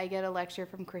weekly I get a lecture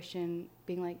from Christian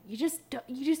being like, you just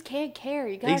can't care.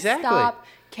 You gotta Exactly. Stop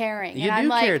caring. You and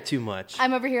do I'm care like, too much.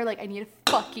 I'm over here like, I need a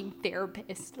fucking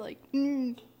therapist. Like,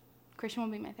 Christian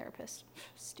won't be my therapist.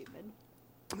 Stupid.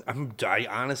 I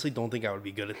honestly don't think I would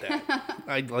be good at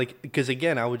that. Because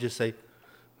again, I would just say,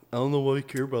 I don't know why I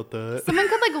care about that. Someone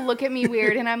could like look at me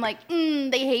weird and I'm like,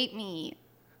 they hate me.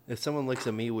 If someone looks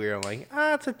at me weird, I'm like,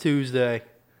 it's a Tuesday.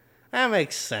 That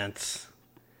makes sense.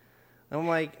 I'm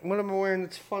like, what am I wearing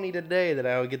that's funny today that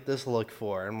I would get this look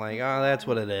for? I'm like, that's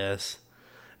what it is.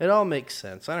 It all makes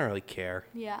sense. I don't really care.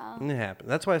 Yeah. It happened.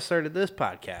 That's why I started this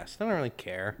podcast. I don't really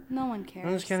care. No one cares.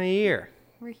 I'm just kind of here.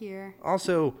 We're here.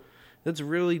 Also, that's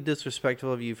really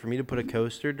disrespectful of you for me to put a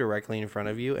coaster directly in front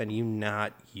of you and you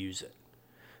not use it.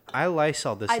 I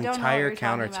Lysol this entire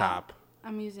countertop.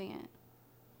 I'm using it.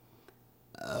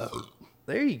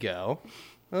 There you go.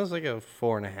 That was like a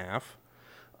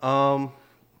 4.5.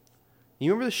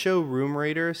 You remember the show Room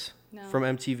Raiders? No. From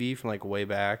MTV from like way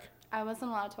back? I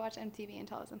wasn't allowed to watch MTV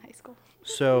until I was in high school.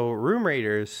 So Room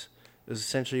Raiders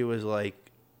was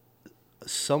like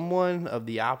someone of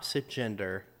the opposite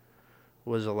gender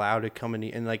was allowed to come in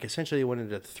and like essentially went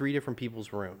into 3 different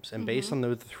people's rooms. And based on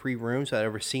those 3 rooms that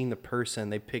ever seen the person,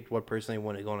 they picked what person they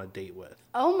wanted to go on a date with.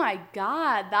 Oh my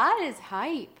God, that is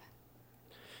hype.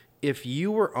 If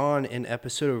you were on an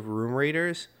episode of Room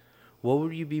Raiders, what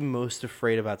would you be most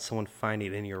afraid about someone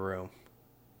finding in your room?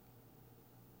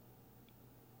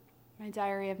 My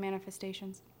diary of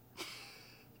manifestations.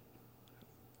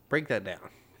 Break that down.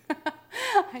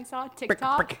 I saw a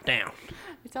TikTok. Break it down.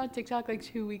 I saw a TikTok like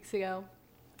 2 weeks ago.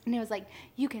 And it was like,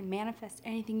 you can manifest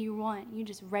anything you want. You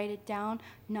just write it down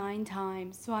 9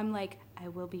 times. So I'm like, I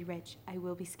will be rich. I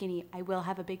will be skinny. I will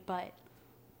have a big butt.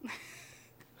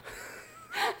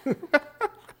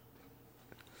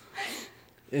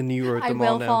 And you wrote I them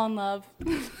all will down. fall in love.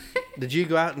 Did you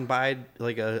go out and buy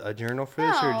like a journal for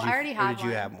this, No, or did you, I already had did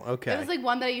you one. have one? Okay. It was like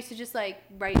one that I used to just like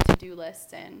write to-do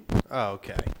lists in. Oh,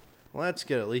 okay. Well, that's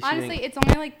good. At least Honestly, it's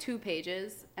only like 2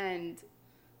 pages, and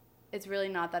it's really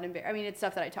not that embarrassing. I mean, it's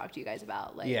stuff that I talked to you guys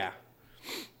about. Like, yeah.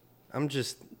 I'm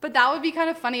just. But that would be kind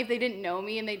of funny if they didn't know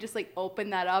me and they just like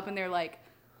open that up and they're like,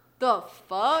 the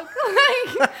fuck?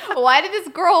 Like, why did this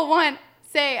girl want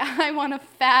say I want a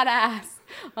fat ass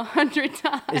 100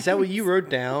 times. Is that what you wrote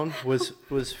down?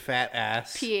 Was fat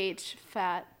ass? PH,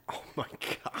 fat. Oh my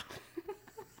god.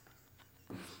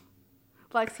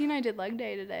 Lexi and I did leg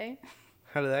day today.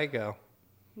 How did that go?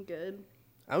 Good.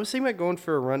 I was thinking about going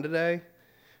for a run today,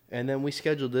 and then we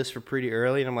scheduled this for pretty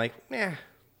early, and I'm like,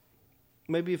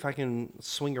 maybe if I can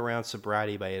swing around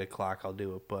sobriety by 8 o'clock, I'll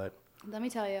do it. But let me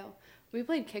tell you, we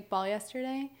played kickball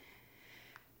yesterday,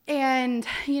 and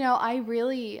I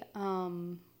really,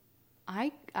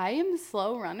 I am a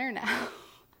slow runner now.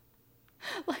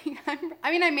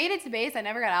 I made it to base. I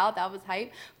never got out. That was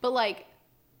hype. But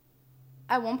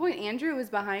at one point, Andrew was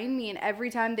behind me, and every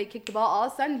time they kicked the ball, all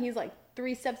of a sudden he's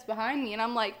 3 steps behind me, and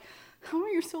I'm like, how are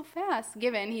you so fast?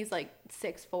 Given he's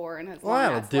 6'4" and has long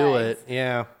ass do legs. it,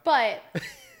 yeah. But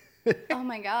oh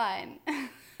my god,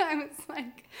 I was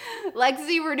like,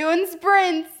 Lexi, we're doing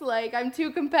sprints. I'm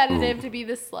too competitive to be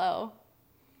this slow.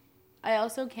 I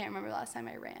also can't remember the last time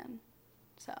I ran,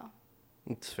 so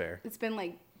it's fair. It's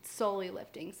been solely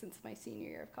lifting since my senior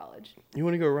year of college. You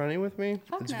want to go running with me?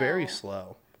 Fuck it's no. very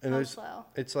slow. And How slow?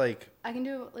 It's I can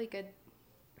do a.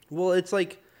 Well, it's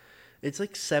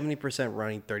 70%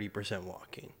 running, 30%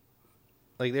 walking.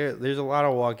 There's a lot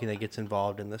of walking that gets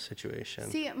involved in this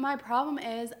situation. See, my problem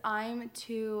is I'm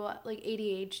too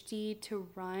ADHD to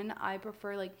run. I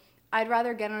prefer I'd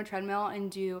rather get on a treadmill and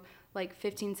do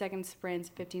 15-second sprints,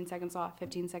 15 seconds off,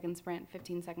 15 second sprint,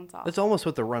 15 seconds off. That's almost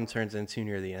what the run turns into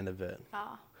near the end of it.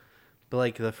 Ah.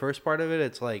 But the first part of it,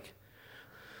 it's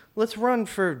let's run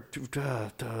for,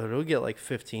 we'll get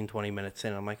 15, 20 minutes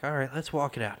in. I'm like, all right, let's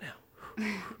walk it out now.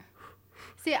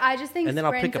 See, I just think and then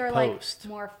sprints I'll pick a are post.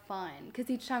 More fun because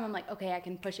each time I'm okay, I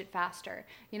can push it faster.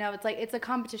 It's a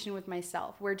competition with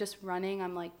myself. Where just running,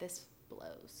 I'm this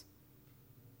blows.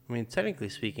 I mean, technically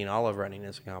speaking, all of running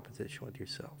is a competition with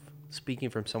yourself.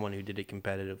 Speaking from someone who did it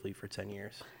competitively for 10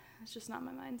 years. That's just not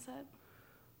my mindset.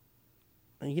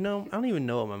 I don't even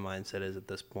know what my mindset is at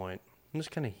this point. I'm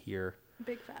just kind of here.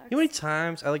 Big facts. You know how many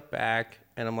times I look back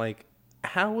and I'm like,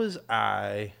 how was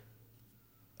I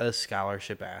a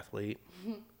scholarship athlete?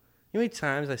 You know how many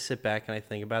times I sit back and I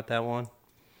think about that one?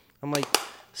 I'm like,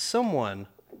 someone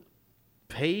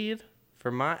paid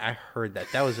for my... I heard that.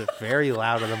 That was very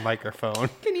loud on the microphone.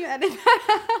 Can you edit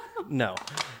that out? No.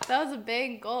 That was a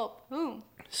big gulp. Who?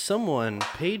 Someone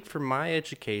paid for my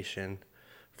education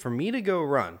for me to go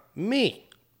run. Me,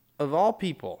 of all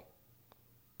people.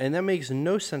 And that makes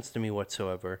no sense to me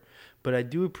whatsoever. But I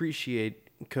do appreciate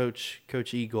Coach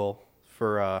Eagle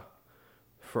for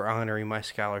honoring my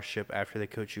scholarship after the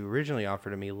coach who originally offered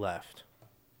to me left.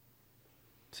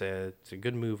 It's a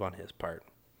good move on his part.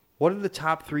 What are the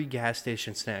top 3 gas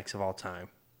station snacks of all time?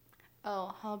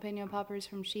 Oh, jalapeno poppers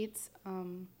from Sheetz.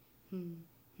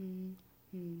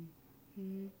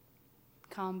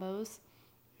 Combos.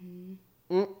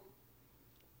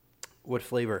 What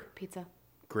flavor? Pizza.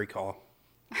 Great call.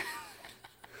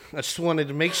 I just wanted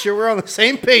to make sure we're on the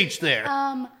same page there.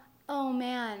 Oh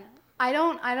man, I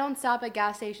don't stop at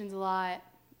gas stations a lot.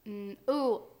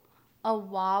 Ooh, a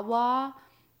Wawa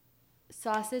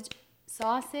sausage,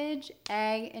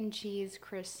 egg, and cheese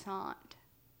croissant.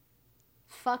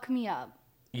 Fuck me up.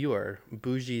 You are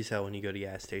bougie as hell when you go to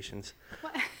gas stations.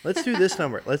 What? Let's do this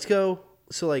number. Let's go.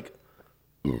 So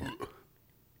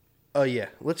oh yeah.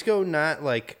 Let's go. Not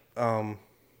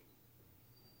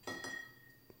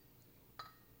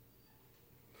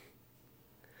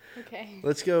Okay.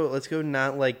 Let's go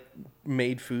not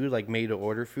made food, made to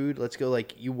order food. Let's go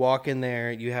you walk in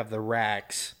there, you have the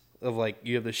racks of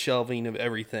you have the shelving of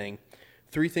everything.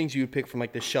 3 things you would pick from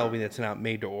the shelving that's not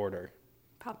made to order.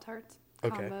 Pop-Tarts.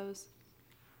 Okay. Combos.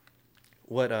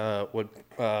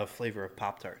 What flavor of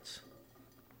Pop-Tarts?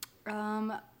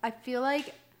 I feel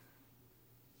like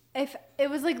if it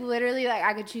was literally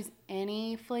I could choose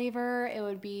any flavor, it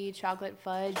would be chocolate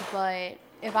fudge, but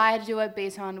if I had to do it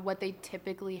based on what they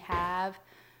typically have,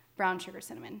 brown sugar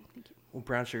cinnamon. Thank you. Well,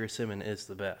 brown sugar cinnamon is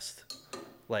the best.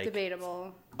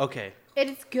 Debatable. Okay.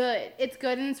 It's good. It's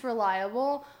good and it's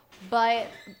reliable, but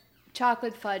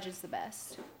chocolate fudge is the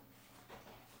best.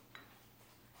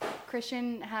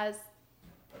 Christian has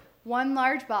 1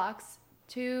 large box,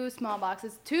 2 small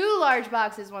boxes, 2 large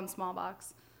boxes, 1 small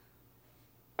box.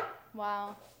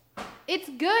 Wow. It's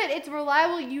good. It's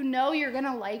reliable. You're going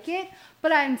to like it,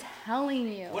 but I'm telling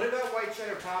you. What about white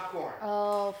cheddar popcorn?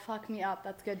 Oh, fuck me up.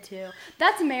 That's good too.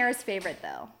 That's Mare's favorite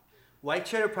though. White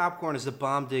cheddar popcorn is the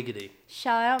bomb diggity.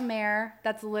 Shout out Mare.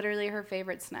 That's literally her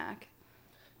favorite snack.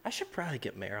 I should probably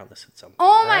get Mare on this at some point.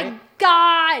 Oh right? my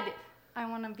God.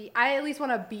 I at least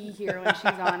want to be here when she's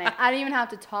on it. I don't even have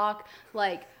to talk.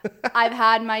 I've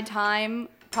had my time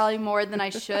probably more than I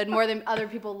should, more than other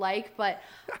people like, but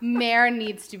Mare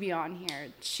needs to be on here.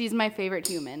 She's my favorite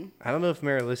human. I don't know if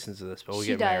Mary listens to this, but we'll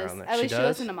She get Mary does. on there. At She least she does?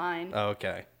 listened to mine. Oh,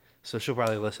 okay. So she'll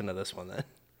probably listen to this one then.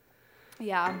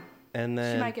 Yeah. And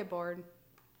then... She might get bored.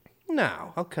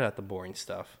 No, I'll cut out the boring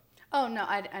stuff. Oh, no,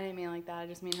 I didn't mean it like that. I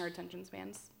just mean her attention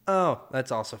spans. Oh,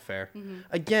 that's also fair.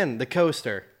 Again, the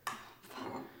coaster.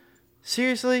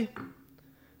 Seriously,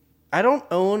 I don't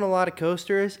own a lot of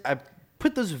coasters. I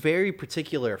put those very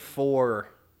particular for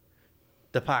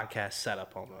the podcast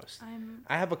setup almost.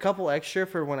 I have a couple extra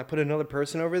for when I put another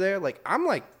person over there. Like, I'm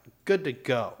like good to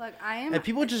go. Look, And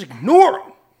people just ignore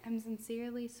them. I'm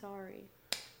sincerely sorry.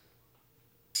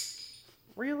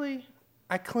 Really?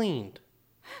 I cleaned.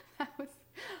 That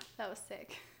was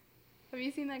sick. Have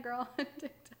you seen that girl on TikTok?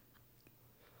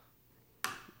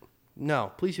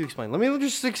 No, please you explain. Let me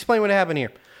just explain what happened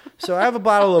here. So I have a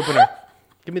bottle opener.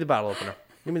 Give me the bottle opener.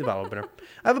 Give me the bottle opener.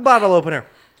 I have a bottle opener.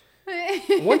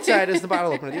 One side is the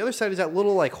bottle opener. The other side is that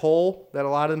little like hole that a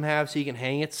lot of them have so you can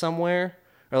hang it somewhere.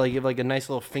 Or like give like a nice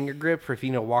little finger grip for if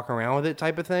you walk around with it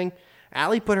type of thing.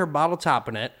 Allie put her bottle top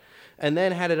in it and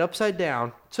then had it upside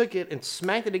down, took it and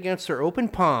smacked it against her open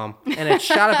palm and it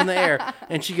shot up in the air.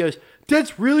 And she goes,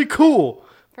 "That's really cool."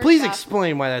 Please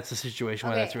explain why that's the situation,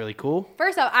 why that's really cool.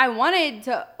 First off, I wanted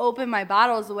to open my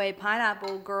bottles the way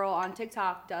Pineapple Girl on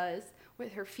TikTok does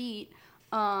with her feet,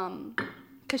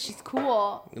 because she's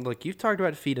cool. Look, you've talked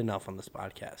about feet enough on this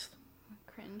podcast.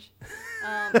 Cringe.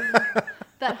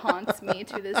 That haunts me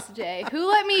to this day. Who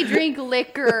let me drink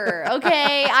liquor?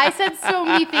 Okay, I said so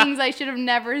many things I should have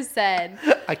never said.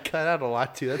 I cut out a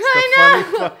lot too. That's the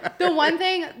funny part. The one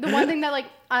thing that like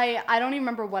I don't even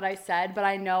remember what I said, but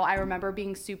I know I remember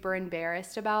being super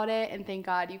embarrassed about it, and thank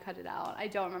God you cut it out. I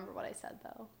don't remember what I said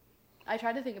though. I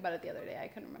tried to think about it the other day. I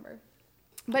couldn't remember.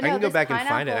 But I can go back and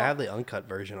find it. I have the uncut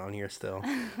version on here still.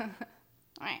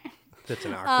 That's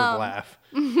an awkward laugh.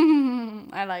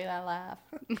 I like that laugh.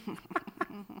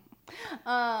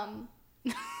 All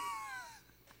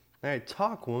right,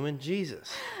 talk, woman.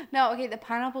 Jesus. No, okay, the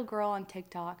Pineapple Girl on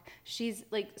TikTok. She's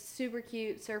like super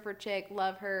cute, surfer chick.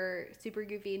 Love her. Super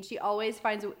goofy. And she always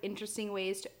finds interesting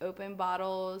ways to open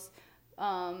bottles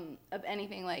of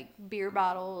anything, like beer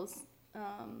bottles,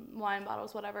 wine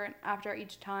bottles, whatever. And after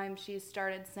each time, she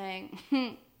started saying,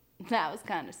 "That was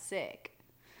kind of sick."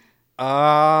 Oh.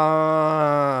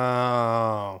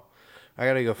 I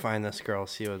gotta go find this girl,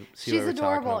 see what she's we're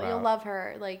adorable. talking about. You'll love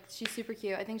her. Like, she's super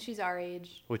cute. I think she's our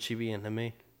age. Would she be into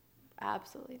me?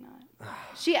 Absolutely not.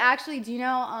 She actually, do you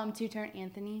know Two Turn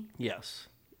Anthony? Yes.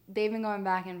 They've been going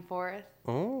back and forth.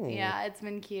 Oh. Yeah, it's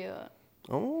been cute.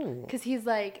 Oh. Because he's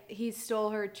like, he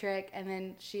stole her trick and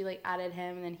then she like added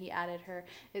him and then he added her.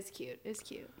 It's cute. It's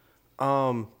cute.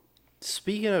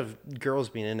 Speaking of girls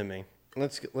being into me,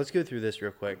 let's go through this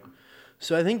real quick.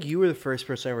 So I think you were the first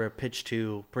person I ever pitched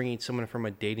to bringing someone from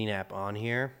a dating app on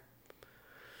here.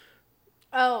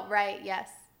 Oh, right. Yes.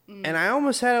 Mm. And I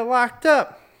almost had it locked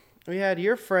up. We had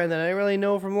your friend that I didn't really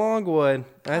know from Longwood.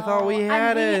 I thought we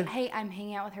had it. Hey, I'm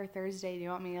hanging out with her Thursday. Do you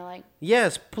want me to like?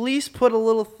 Yes, please put a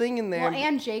little thing in there. Well,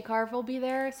 and Jay Carve will be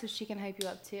there, so she can hype you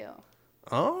up too.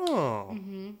 Oh.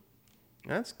 Mm-hmm.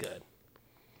 That's good.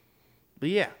 But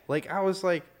yeah, like I was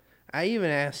like, I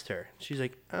even asked her. She's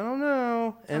like, I don't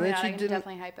know. And then she didn't.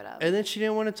 Definitely hype it up. And then she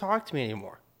didn't want to talk to me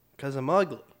anymore because I'm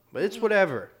ugly. But it's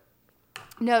whatever.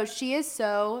 No, she is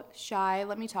so shy.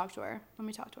 Let me talk to her.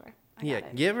 Yeah,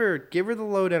 give her the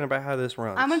lowdown about how this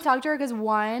runs. I'm gonna talk to her because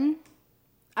one,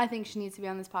 I think she needs to be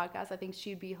on this podcast. I think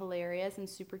she'd be hilarious and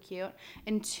super cute.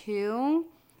 And two,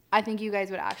 I think you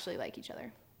guys would actually like each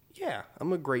other. Yeah,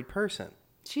 I'm a great person.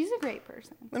 She's a great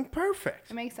person. I'm perfect.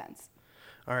 It makes sense.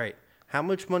 All right. How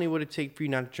much money would it take for you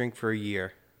not to drink for a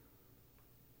year?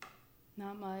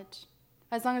 Not much.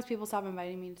 As long as people stop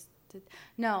inviting me to...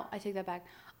 No, I take that back.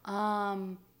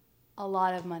 A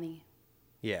lot of money.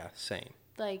 Yeah, same.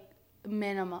 Like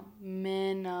minimum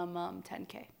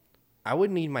 10K. I would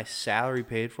need my salary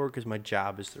paid for because my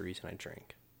job is the reason I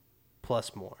drink.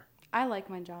 Plus more. I like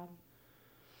my job.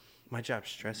 My job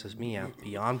stresses me out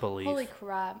beyond belief. Holy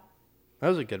crap. That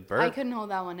was a good burp. I couldn't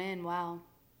hold that one in. Wow.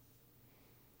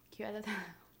 Can you edit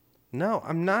that? No,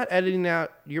 I'm not editing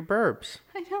out your burps.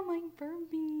 I don't like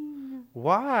burping.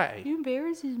 Why? It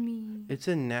embarrasses me. It's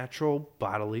a natural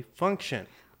bodily function.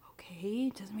 Okay,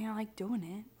 doesn't mean I like doing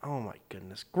it. Oh my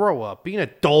goodness. Grow up. Be an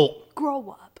adult. Grow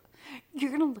up.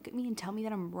 You're gonna look at me and tell me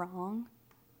that I'm wrong?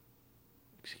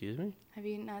 Excuse me? Have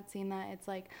you not seen that? It's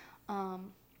like,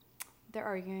 they're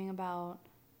arguing about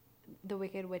the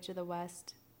Wicked Witch of the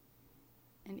West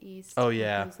and East. Oh,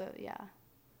 yeah. Yeah.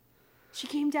 She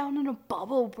came down in a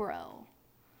bubble, bro.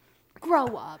 Grow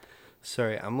up.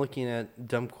 Sorry, I'm looking at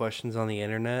dumb questions on the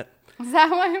internet. Is that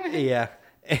what? Yeah,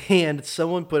 and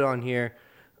someone put on here,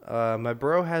 my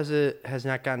bro has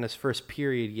not gotten his first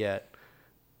period yet.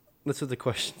 That's what the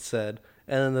question said.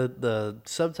 And then the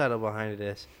subtitle behind it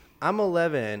is, I'm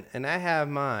 11 and I have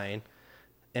mine,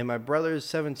 and my brother's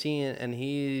 17 and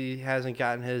he hasn't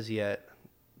gotten his yet.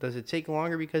 Does it take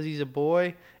longer because he's a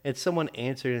boy? And someone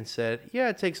answered and said, yeah,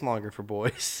 it takes longer for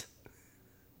boys.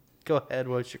 Go ahead,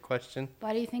 what's your question?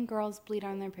 Why do you think girls bleed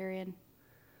on their period?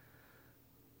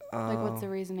 Like, what's the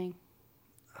reasoning?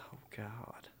 Oh,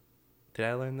 God. Did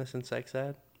I learn this in sex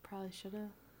ed? Probably should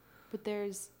have. But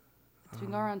it's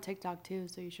been going around TikTok too,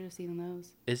 so you should have seen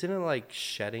those. Isn't it like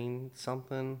shedding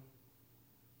something?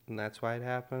 And that's why it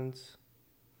happens?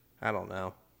 I don't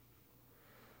know.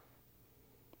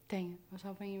 Dang it. I was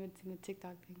hoping you would see the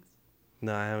TikTok things.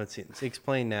 No, I haven't seen it.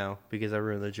 Explain now, because I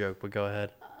ruined the joke, but go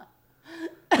ahead.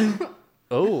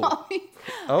 Oh. I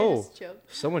just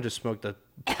choked. Someone just smoked a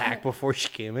pack before she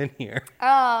came in here.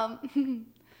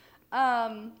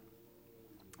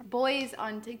 Boys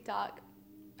on TikTok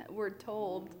were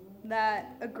told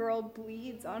that a girl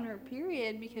bleeds on her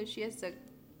period because she has to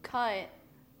cut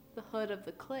the hood of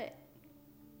the clit.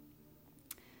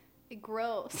 It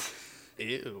grows.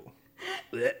 Ew.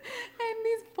 And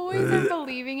these boys are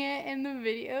believing it, and the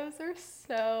videos are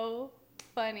so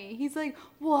funny. He's like,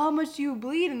 well, how much do you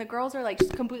bleed? And the girls are like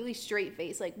completely straight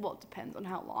face, like, well, it depends on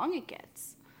how long it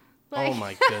gets. Like, Oh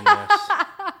my goodness.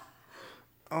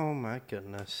 Oh my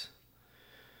goodness.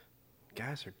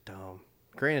 Guys are dumb.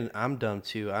 Granted, I'm dumb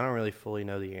too. I don't really fully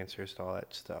know the answers to all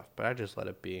that stuff, but I just let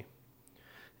it be.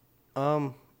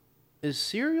 Is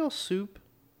cereal soup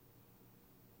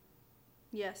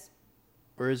Yes.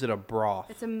 or is it a broth?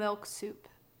 It's a milk soup.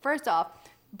 First off,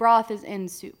 broth is in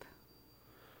soup.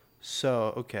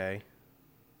 So, okay.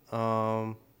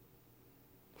 Going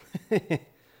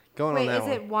on Wait, that is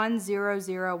one. it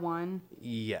 1001?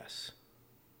 Yes.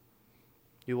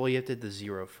 Well, you have to hit the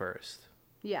 0 first.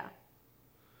 Yeah.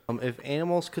 If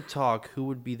animals could talk, who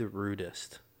would be the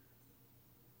rudest?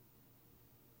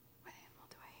 What animal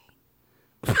do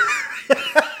I hate?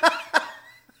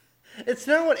 It's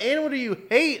not what animal do you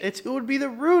hate. It's who would be the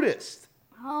rudest.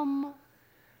 I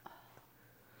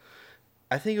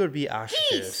think it would be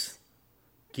ostriches.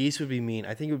 Geese would be mean.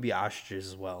 I think it would be ostriches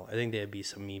as well. I think they'd be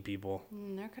some mean people.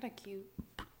 They're kind of cute.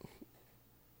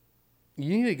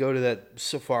 You need to go to that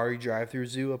safari drive-through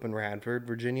zoo up in Radford,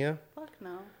 Virginia. Fuck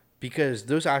no. Because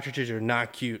those ostriches are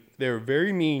not cute. They're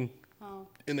very mean. Oh.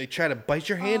 And they try to bite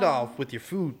your hand off with your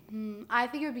food. I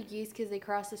think it would be geese because they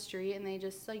cross the street and they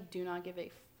just like do not give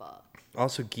a fuck.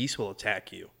 Also, geese will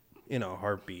attack you in a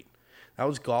heartbeat. I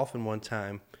was golfing one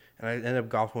time, and I ended up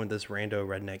golfing with this rando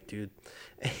redneck dude.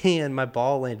 And my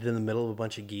ball landed in the middle of a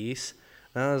bunch of geese.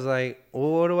 And I was like,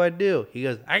 well, what do I do? He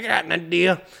goes, I got an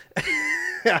idea.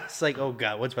 I was like, oh,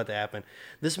 God, what's about to happen?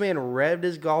 This man revved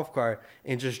his golf cart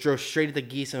and just drove straight at the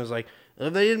geese and was like,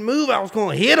 if they didn't move, I was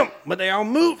going to hit them. But they all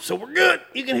moved, so we're good.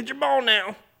 You can hit your ball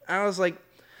now. I was like,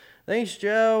 thanks,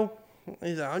 Joe.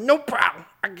 He's like, oh, no problem.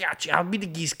 I got you. I'll be the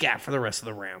geese guy for the rest of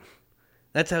the round.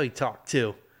 That's how he talked,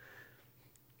 too.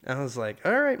 I was like,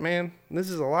 all right, man. This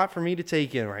is a lot for me to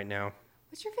take in right now.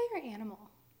 What's your favorite animal?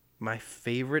 My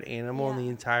favorite animal in the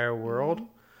entire world?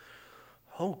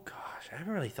 Oh, gosh. I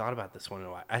haven't really thought about this one in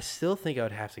a while. I still think I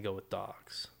would have to go with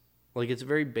dogs. Like, it's a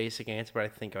very basic answer, but I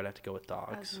think I would have to go with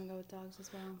dogs. I was going to go with dogs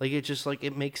as well. Like, it just, like,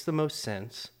 it makes the most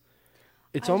sense.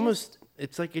 It's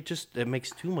it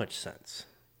makes too much sense.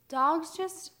 Dogs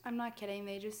just, I'm not kidding,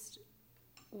 they just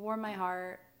warm my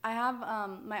heart. I have,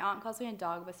 my aunt calls me a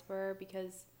dog whisperer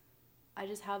because I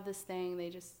just have this thing,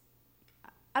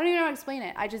 I don't even know how to explain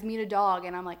it. I just meet a dog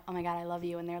and I'm like, oh my God, I love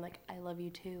you. And they're like, I love you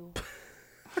too.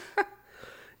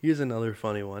 Here's another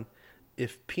funny one.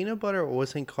 If peanut butter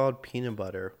wasn't called peanut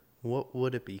butter, what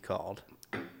would it be called?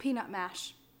 Peanut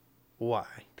mash. Why?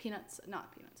 Peanuts,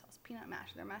 not peanut sauce, peanut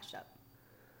mash. They're mashed up.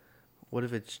 What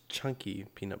if it's chunky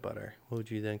peanut butter? What would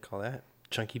you then call that?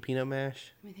 Chunky peanut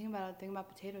mash? I mean, think about it. Think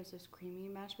about potatoes. There's creamy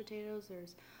mashed potatoes.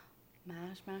 There's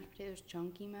mashed potatoes,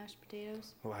 chunky mashed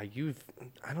potatoes. Wow, I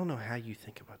don't know how you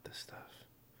think about this stuff.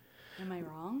 Am I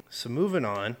wrong? So moving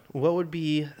on, what do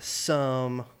you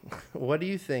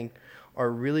think are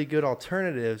really good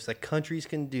alternatives that countries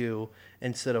can do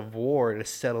instead of war to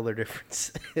settle their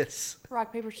differences?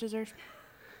 Rock, paper, scissors.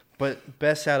 But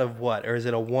best out of what? Or is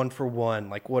it a 1-for-1?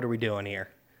 Like, what are we doing here?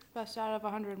 Best out of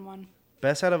 101.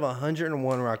 Best out of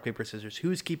 101 rock, paper, scissors.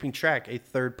 Who's keeping track? A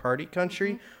third-party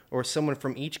country? Or someone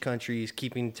from each country is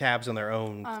keeping tabs on their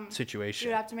own situation?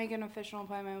 You'd have to make an official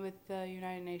appointment with the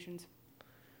United Nations.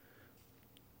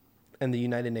 And the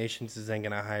United Nations is then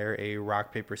going to hire a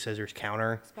rock, paper, scissors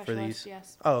counter for these? Specialist,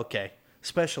 yes. Oh, okay.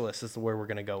 Specialist is the word we're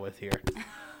going to go with here.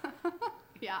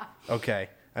 Yeah. Okay.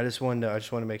 I just want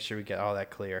to make sure we get all that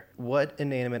clear. What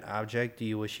inanimate object do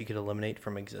you wish you could eliminate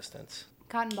from existence?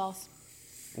 Cotton balls.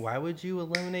 Why would you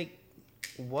eliminate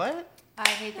what? I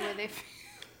hate the way they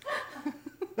feel.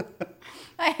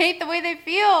 I hate the way they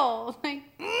feel. Like,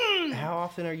 How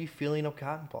often are you feeling up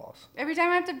cotton balls? every time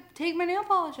I have to take my nail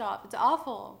polish off, it's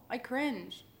awful. I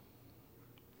cringe.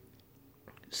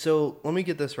 So let me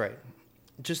get this right.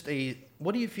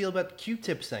 What do you feel about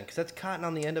Q-tips then? Because that's cotton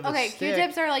on the end of a stick.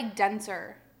 Q-tips are like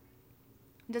denser.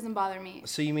 It doesn't bother me.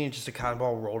 So you mean just a cotton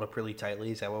ball rolled up really tightly?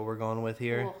 Is that what we're going with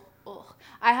here? Ugh, ugh.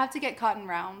 I have to get cotton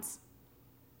rounds.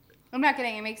 I'm not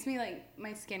kidding. It makes me like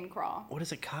my skin crawl. What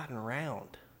is a cotton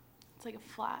round? It's like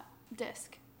a flat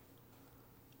disc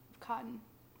of cotton.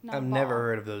 Not a I've ball. never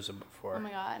heard of those before. Oh my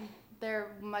god,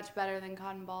 they're much better than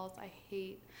cotton balls. I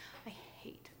hate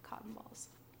cotton balls.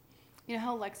 You know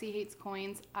how Lexi hates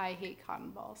coins? I hate cotton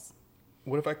balls.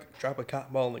 What if I drop a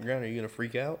cotton ball on the ground? Are you gonna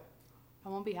freak out? I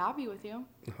won't be happy with you.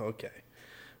 Okay.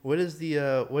 What's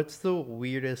the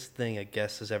weirdest thing a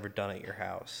guest has ever done at your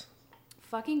house?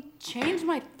 Fucking change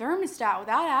my thermostat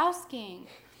without asking.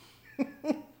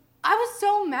 I was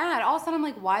so mad. All of a sudden, I'm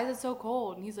like, why is it so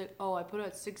cold? And he's like, oh, I put it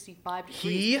at 65 degrees.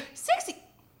 He? 60.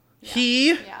 He?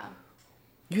 Yeah.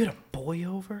 You had a boy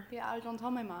over? Yeah, don't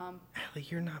tell my mom. Allie,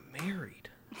 you're not married.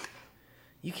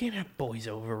 You can't have boys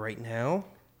over right now.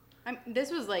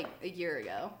 This was like a year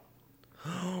ago.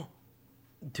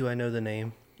 Do I know the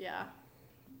name? Yeah.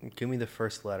 Give me the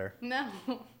first letter. No.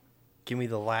 Give me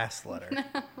the last letter.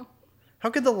 No. How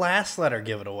could the last letter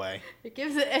give it away? It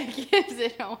gives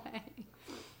it away.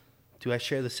 Do I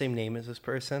share the same name as this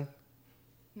person?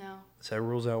 No. So that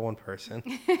rules out one person.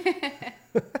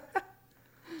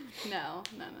 No.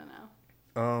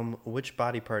 Which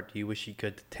body part do you wish you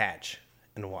could detach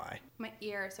and why? My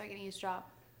ear, so I can eavesdrop.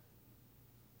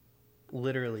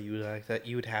 Literally, you would like that.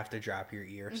 You would have to drop your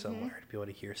ear somewhere to be able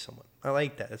to hear someone. I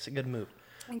like that. That's a good move.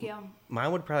 Thank you.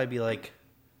 Mine would probably be like,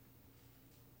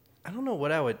 I don't know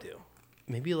what I would do.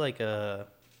 Maybe like an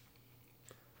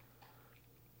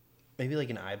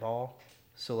eyeball.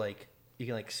 So like you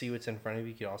can like see what's in front of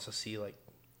you. You can also see like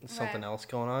something else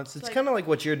going on. It's like, kind of like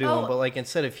what you're doing, oh. but like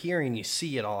instead of hearing, you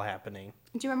see it all happening.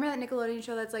 Do you remember that Nickelodeon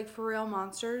show that's like For Real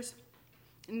Monsters?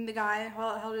 And the guy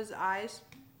held his eyes?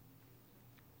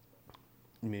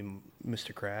 You mean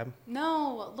Mr. Crab?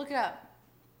 No, look it up.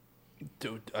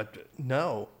 Dude,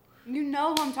 no. You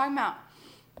know who I'm talking about.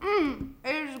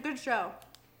 It is a good show.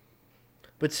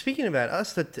 But speaking about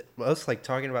us like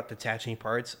talking about detaching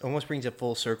parts almost brings it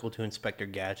full circle to Inspector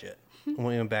Gadget. When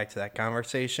we went back to that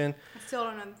conversation. I still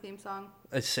don't know the theme song.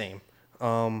 It's same.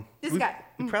 This guy.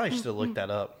 We probably should have looked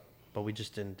that up, but we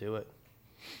just didn't do it.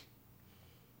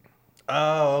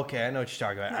 Oh, okay. I know what you're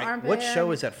talking about. What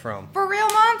show is that from? For Real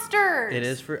Monsters. It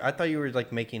is I thought you were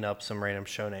like making up some random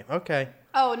show name. Okay.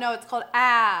 Oh, no, it's called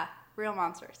Real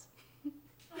Monsters.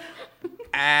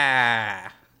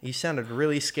 You sounded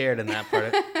really scared in that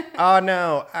part. Oh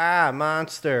no,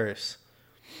 monsters.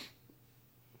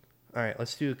 All right,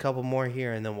 let's do a couple more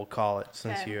here and then we'll call it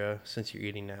since you're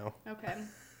eating now. Okay.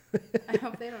 I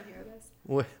hope they don't hear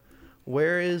this.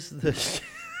 Where is the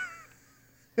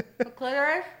The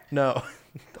clitoris? No.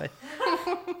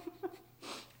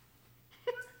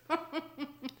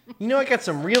 You know I got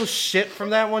some real shit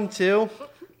from that one too.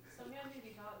 Some guys need to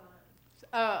be taught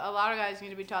that. A lot of guys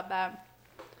need to be taught that.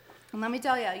 And let me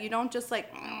tell you, you don't just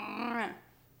like. I'll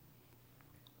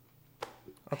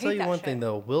tell you one thing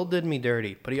though. Will did me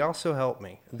dirty, but he also helped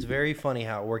me. It's very funny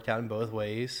how it worked out in both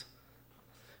ways.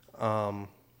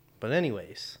 But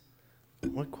anyways,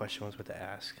 what question was I to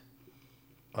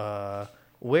ask?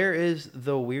 Where is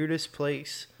the weirdest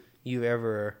place you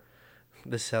ever?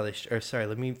 This is how they. Sorry,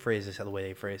 let me phrase this how the way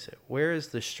they phrase it. Where is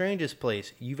the strangest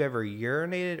place you've ever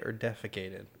urinated or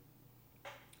defecated?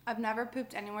 I've never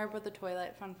pooped anywhere but the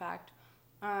toilet. Fun fact.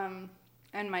 And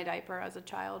my diaper as a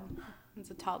child, as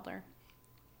a toddler.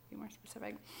 Be more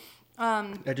specific.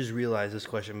 I just realized this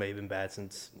question may have been bad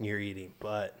since you're eating,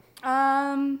 but.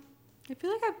 I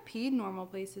feel like I've peed normal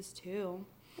places too.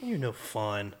 You're no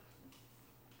fun.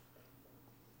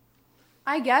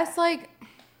 I guess like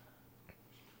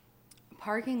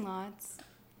parking lots.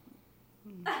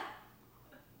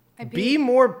 Be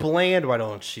more bland, why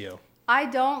don't you? I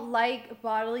don't like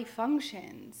bodily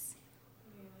functions.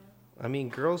 I mean,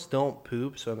 girls don't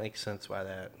poop, so it makes sense why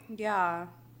that. Yeah.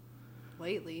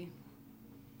 Lately.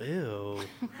 Ew.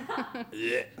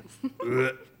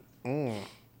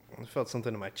 I felt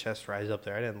something in my chest rise up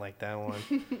there. I didn't like that one.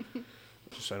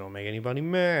 Just so I don't make anybody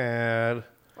mad.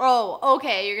 Oh,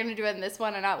 okay. You're gonna do it in this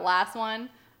one and not last one.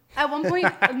 At one point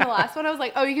in the last one, I was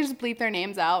like, "Oh, you can just bleep their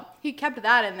names out." He kept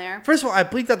that in there. First of all, I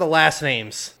bleeped out the last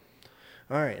names.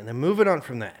 All right, and then moving on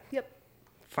from that. Yep.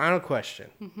 Final question.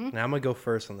 Now I'm going to go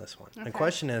first on this one. The Okay.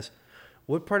 question is,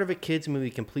 what part of a kid's movie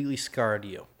completely scarred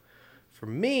you? For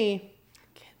me,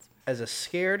 as a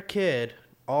scared kid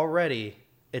already,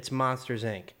 it's Monsters,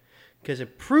 Inc. Because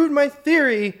it proved my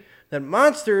theory that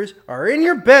monsters are in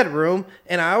your bedroom,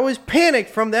 and I always panicked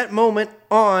from that moment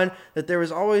on that there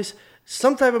was always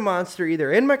some type of monster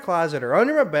either in my closet or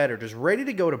under my bed or just ready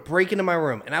to go to break into my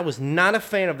room. And I was not a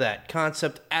fan of that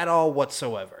concept at all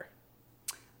whatsoever.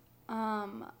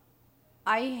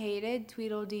 I hated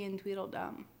Tweedledee and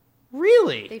Tweedledum.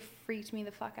 Really? They freaked me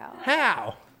the fuck out.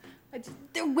 How?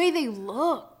 The way they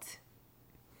looked.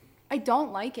 I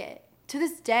don't like it. To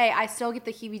this day, I still get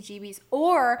the heebie-jeebies.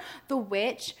 Or the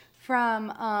witch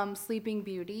from Sleeping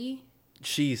Beauty.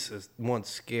 She's one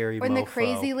scary Or mofo. the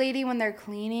crazy lady when they're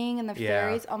cleaning and the Yeah.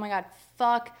 fairies. Oh my god,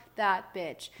 fuck that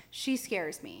bitch. She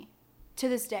scares me. To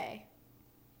this day.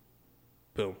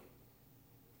 Boom.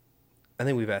 I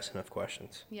think we've asked enough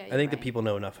questions. Yeah, I you're think the right. people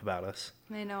know enough about us.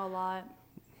 They know a lot.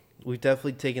 We've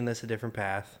definitely taken this a different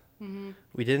path.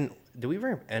 We did we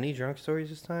bring up any drunk stories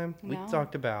this time? We No.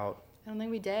 talked about, I don't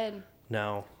think we did.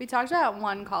 no. We talked about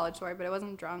one college story, but it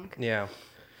wasn't drunk. Yeah.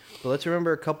 But let's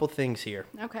remember a couple things here.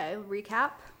 Okay,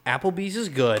 recap. Applebee's is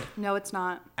good. No, it's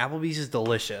not. Applebee's is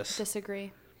delicious.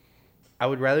 Disagree. I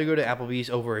would rather go to Applebee's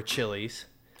over a Chili's.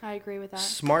 I agree with that.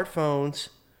 Smartphones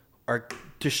are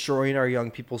destroying our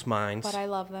young people's minds. But I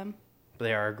love them.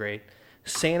 They are great.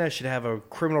 Santa should have a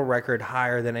criminal record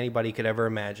higher than anybody could ever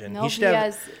imagine. Nope, should he have,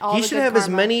 has all he the should good have as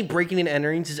karma. many breaking and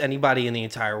enterings as anybody in the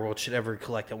entire world should ever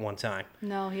collect at one time.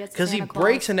 No, he has Because he Santa Claus.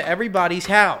 breaks into everybody's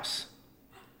house.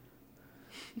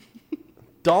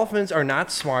 Dolphins are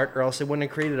not smart, or else they wouldn't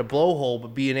have created a blowhole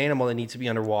but be an animal that needs to be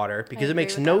underwater. Because it agree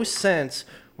makes with no that. sense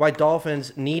why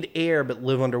dolphins need air but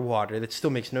live underwater. That still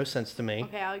makes no sense to me.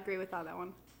 Okay, I'll agree with that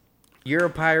one. You're a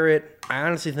pirate. I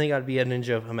honestly think I'd be a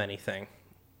ninja from anything.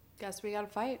 Guess we gotta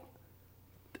fight.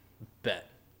 Bet.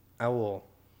 I will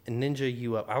ninja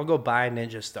you up. I'll go buy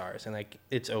ninja stars, and like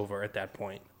it's over at that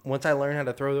point. Once I learn how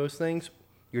to throw those things,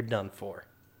 you're done for.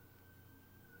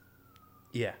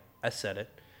 Yeah, I said it.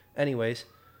 Anyways,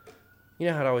 you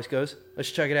know how it always goes. Let's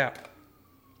check it out.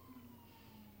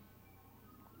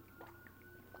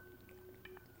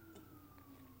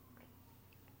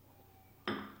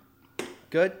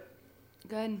 Good?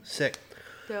 Good. Sick.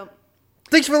 Dope.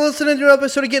 Thanks for listening to an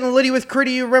episode of Getting Litty with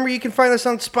Critty. Remember, you can find us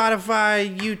on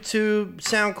Spotify, YouTube,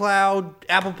 SoundCloud,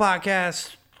 Apple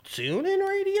Podcasts, TuneIn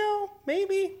Radio,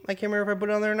 maybe. I can't remember if I put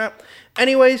it on there or not.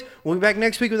 Anyways, we'll be back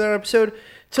next week with another episode.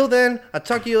 Till then, I'll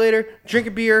talk to you later. Drink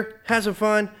a beer, have some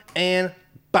fun, and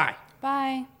bye.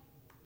 Bye.